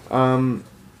 I'd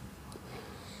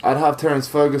have Terrence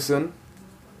Ferguson.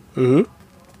 I'd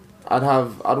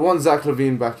want Zach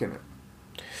LaVine back in it.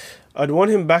 I'd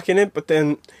want him back in it, but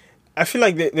then I feel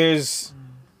like there's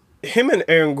him and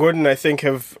Aaron Gordon. I think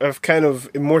have kind of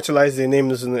immortalized their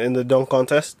names in the dunk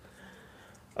contest.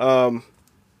 And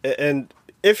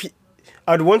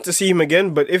I'd want to see him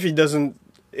again, but if he doesn't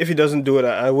do it,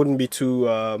 I wouldn't be too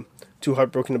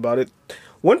heartbroken about it.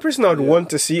 One person I would want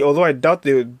to see, although I doubt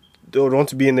they would want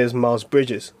to be in there, is Miles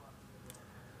Bridges.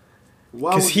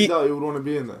 Why would you doubt he would want to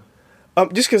be in there?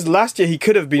 Just because last year he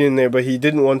could have been in there, but he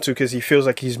didn't want to because he feels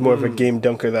like he's more of a game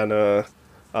dunker than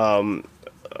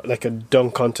like a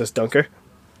dunk contest dunker.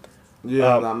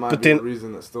 Yeah, that might be the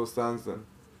reason that still stands then.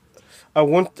 I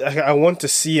want to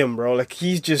see him, bro. Like,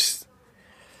 he's just...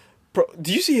 Bro,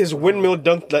 do you see his windmill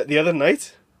dunk the other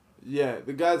night? Yeah,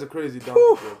 the guy's a crazy dunker,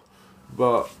 bro.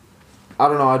 But, I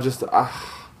don't know,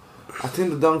 I think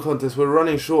the dunk contest, we're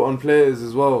running short on players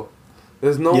as well.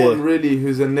 There's no one really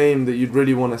who's a name that you'd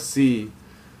really want to see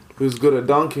who's good at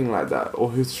dunking like that or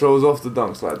who throws off the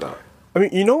dunks like that. I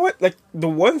mean, you know what? Like, the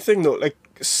one thing, though, like,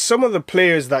 some of the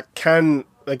players that can,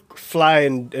 like, fly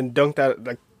and dunk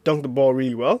the ball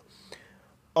really well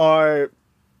are,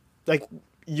 like...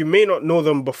 You may not know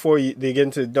them before they get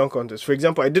into the dunk contest. For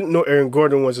example, I didn't know Aaron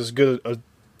Gordon was as good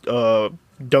a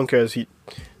dunker as he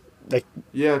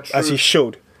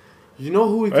showed. You know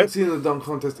who we Right? could see in the dunk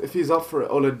contest if he's up for it?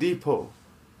 Oladipo.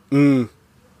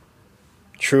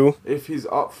 True. If he's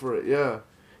up for it, yeah.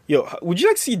 Yo, would you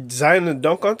like to see Zion in the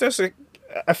dunk contest? Like,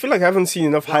 I feel like I haven't seen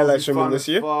enough highlights from him this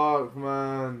year, Fuck,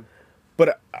 man.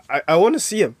 but I want to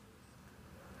see him.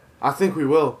 I think we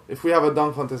will. If we have a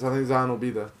dunk contest, I think Zion will be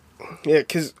there. Yeah,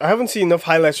 because I haven't seen enough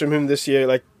highlights from him this year.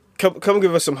 Like, come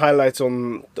give us some highlights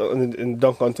in the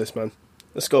dunk contest, man.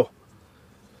 Let's go.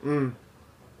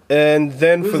 And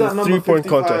then Who's for that the number 3-point 55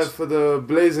 contest, for the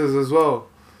Blazers as well?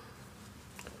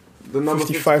 The number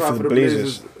 55 for the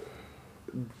Blazers.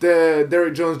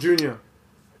 Derrick Jones Jr.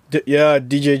 Yeah,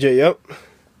 DJJ. Yep.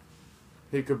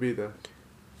 He could be there.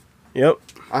 Yep.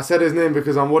 I said his name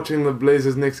because I'm watching the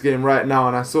Blazers Knicks game right now,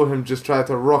 and I saw him just try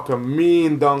to rock a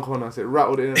mean dunk on us. It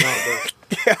rattled in and out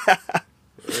there.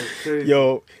 It was crazy.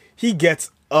 Yo, he gets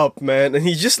up, man, and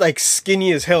he's just like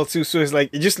skinny as hell too. So it's like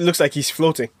it just looks like he's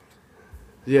floating.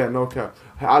 Yeah, no cap.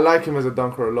 I like him as a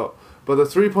dunker a lot. But the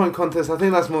 3-point contest, I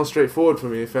think that's more straightforward for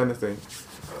me, if anything.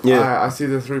 Yeah. I see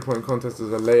the 3-point contest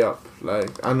as a layup. Like,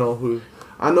 I know who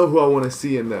I want to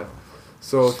see in there.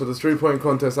 So for the 3-point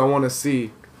contest, I want to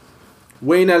see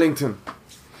Wayne Ellington.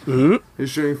 He's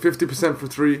shooting 50% for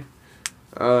 3.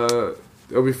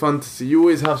 It'll be fun to see. You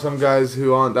always have some guys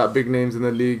who aren't that big names in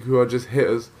the league who are just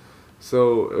hitters.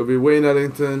 So it'll be Wayne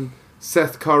Ellington,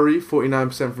 Seth Curry,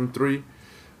 49% from 3.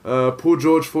 Paul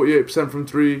George, 48% from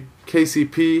 3.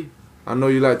 KCP, I know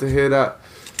you like to hear that,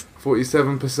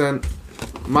 47%.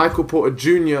 Michael Porter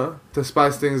Jr. to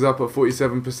spice things up at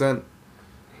 47%.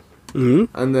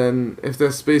 And then if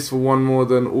there's space for one more,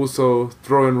 then also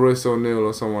throw in Royce O'Neal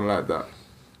or someone like that.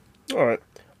 All right.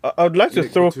 I would like to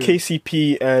Nick throw Batum.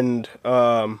 KCP and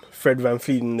Fred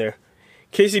VanVleet in there.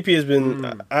 KCP has been.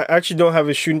 I actually don't have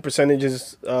his shooting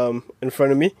percentages in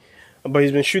front of me, but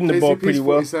he's been shooting the ball pretty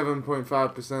well.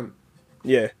 47.5%.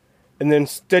 Yeah, and then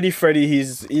Steady Freddy,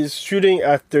 he's shooting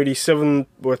at 37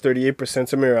 or 38%,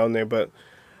 somewhere around there. But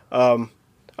I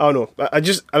don't know.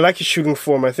 I like his shooting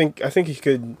form. I think he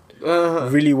could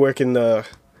really work in the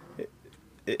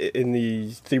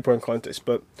 3-point contest,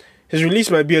 but his release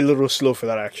might be a little slow for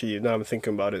that. Actually, now I'm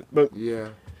thinking about it, but Yeah.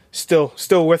 still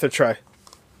worth a try.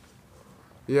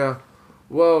 Yeah.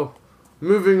 Well,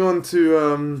 moving on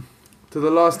to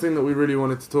the last thing that we really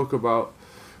wanted to talk about.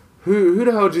 Who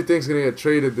the hell do you think's gonna get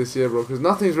traded this year, bro? Because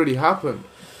nothing's really happened.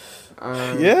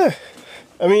 Yeah,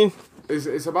 I mean,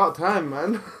 It's about time,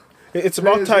 man. it's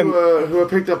about Players time. who are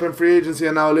picked up in free agency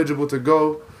are now eligible to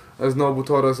go, as Noble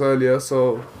told us earlier.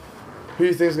 So, who do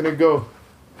you think's gonna go?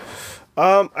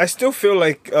 I still feel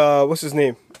like what's his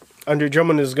name, Andre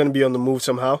Drummond is going to be on the move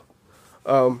somehow.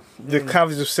 The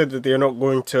Cavs have said that they're not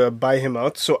going to buy him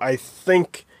out, so I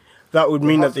think that would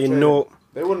mean that they know.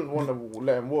 They wouldn't want to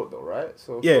let him walk though, right?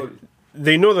 So Yeah, surely-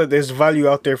 they know that there's value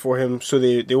out there for him, so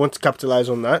they want to capitalize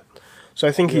on that. So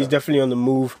I think he's Yeah. definitely on the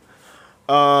move.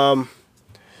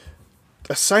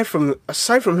 Aside from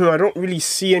him, I don't really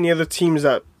see any other teams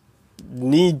that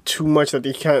need too much that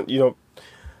they can't,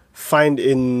 find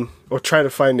in or try to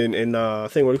find in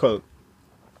what do you call it?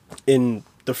 In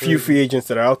the few free agents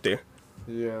that are out there.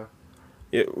 Yeah.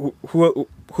 Yeah, who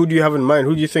do you have in mind?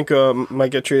 Who do you think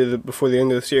might get traded before the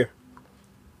end of this year,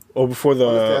 or before Honestly,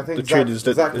 I the think trade is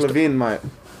Zach is LaVine might.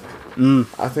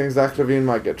 I think Zach LaVine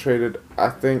might get traded. I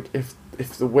think if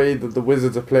the way that the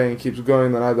Wizards are playing keeps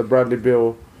going, then either Bradley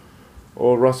Beal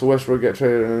or Russell Westbrook get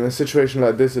traded. And in a situation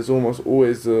like this, it's almost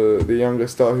always the younger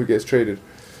star who gets traded.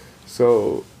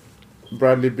 So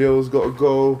Bradley Beal's got to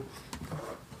go.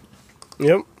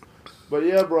 Yep. But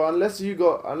yeah, bro, unless you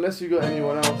got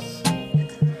anyone else.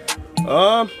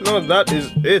 No, that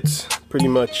is it pretty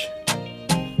much.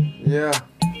 Yeah.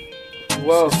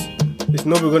 Well, Is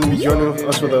Noble going to be joining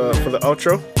us for the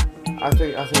outro? I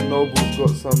think Noble's got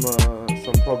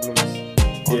some problems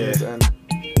on Yeah. his end.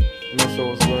 I'm not sure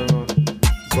what's going on,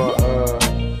 but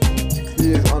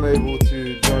he is unable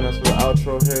to join us for the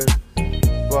outro here.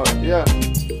 But yeah,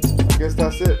 I guess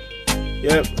that's it.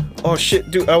 Yep. Oh shit,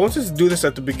 dude! I wanted to do this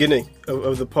at the beginning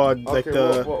of the pod, like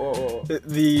Okay, what?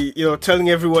 the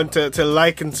telling everyone to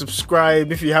like and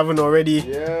subscribe if you haven't already.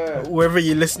 Yeah. Wherever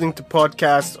you're listening to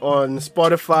podcasts, on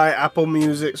Spotify, Apple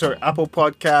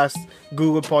Podcasts,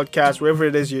 Google Podcasts, wherever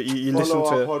it is you listen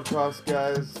Follow to. our podcast,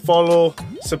 guys. Follow,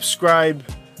 subscribe,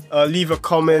 leave a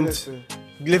comment, Anything.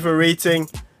 leave a rating.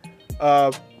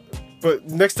 But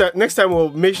next time we'll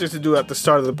make sure to do it at the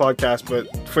start of the podcast.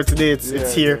 But for today,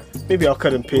 it's here. Yeah. Maybe I'll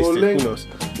cut and paste We'll it. link- Who knows?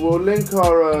 We'll link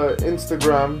our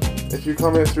Instagram. If you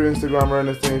come here through Instagram or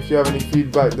anything, if you have any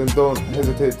feedback, then don't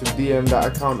hesitate to DM that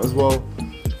account as well.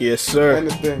 Yes, sir.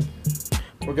 Anything.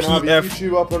 We're gonna have PF.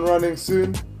 YouTube up and running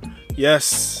soon.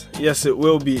 Yes, it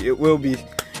will be.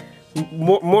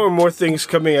 more and more things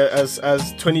coming as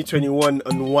 2021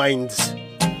 unwinds.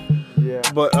 Yeah.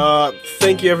 But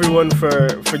thank you everyone for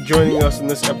joining us in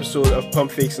this episode of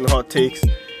Pump Fakes and Hot Takes.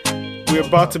 We're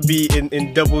about to be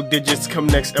in double digits come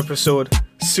next episode.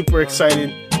 Super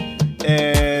excited.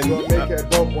 And We'll make it a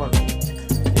dope one.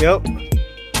 yep.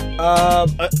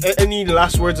 Any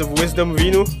last words of wisdom,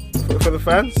 Vinu, for the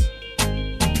fans?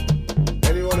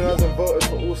 Anyone who hasn't voted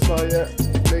for All Star yet,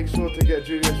 make sure to get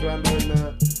Julius Randle in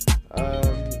there.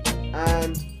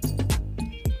 And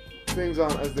things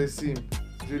aren't as they seem.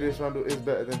 Julius Randle is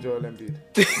better than Joel Embiid.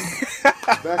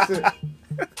 That's it.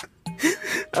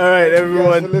 All right, Thank you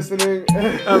guys everyone. for listening.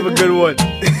 Have a good one.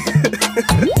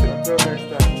 Until next time.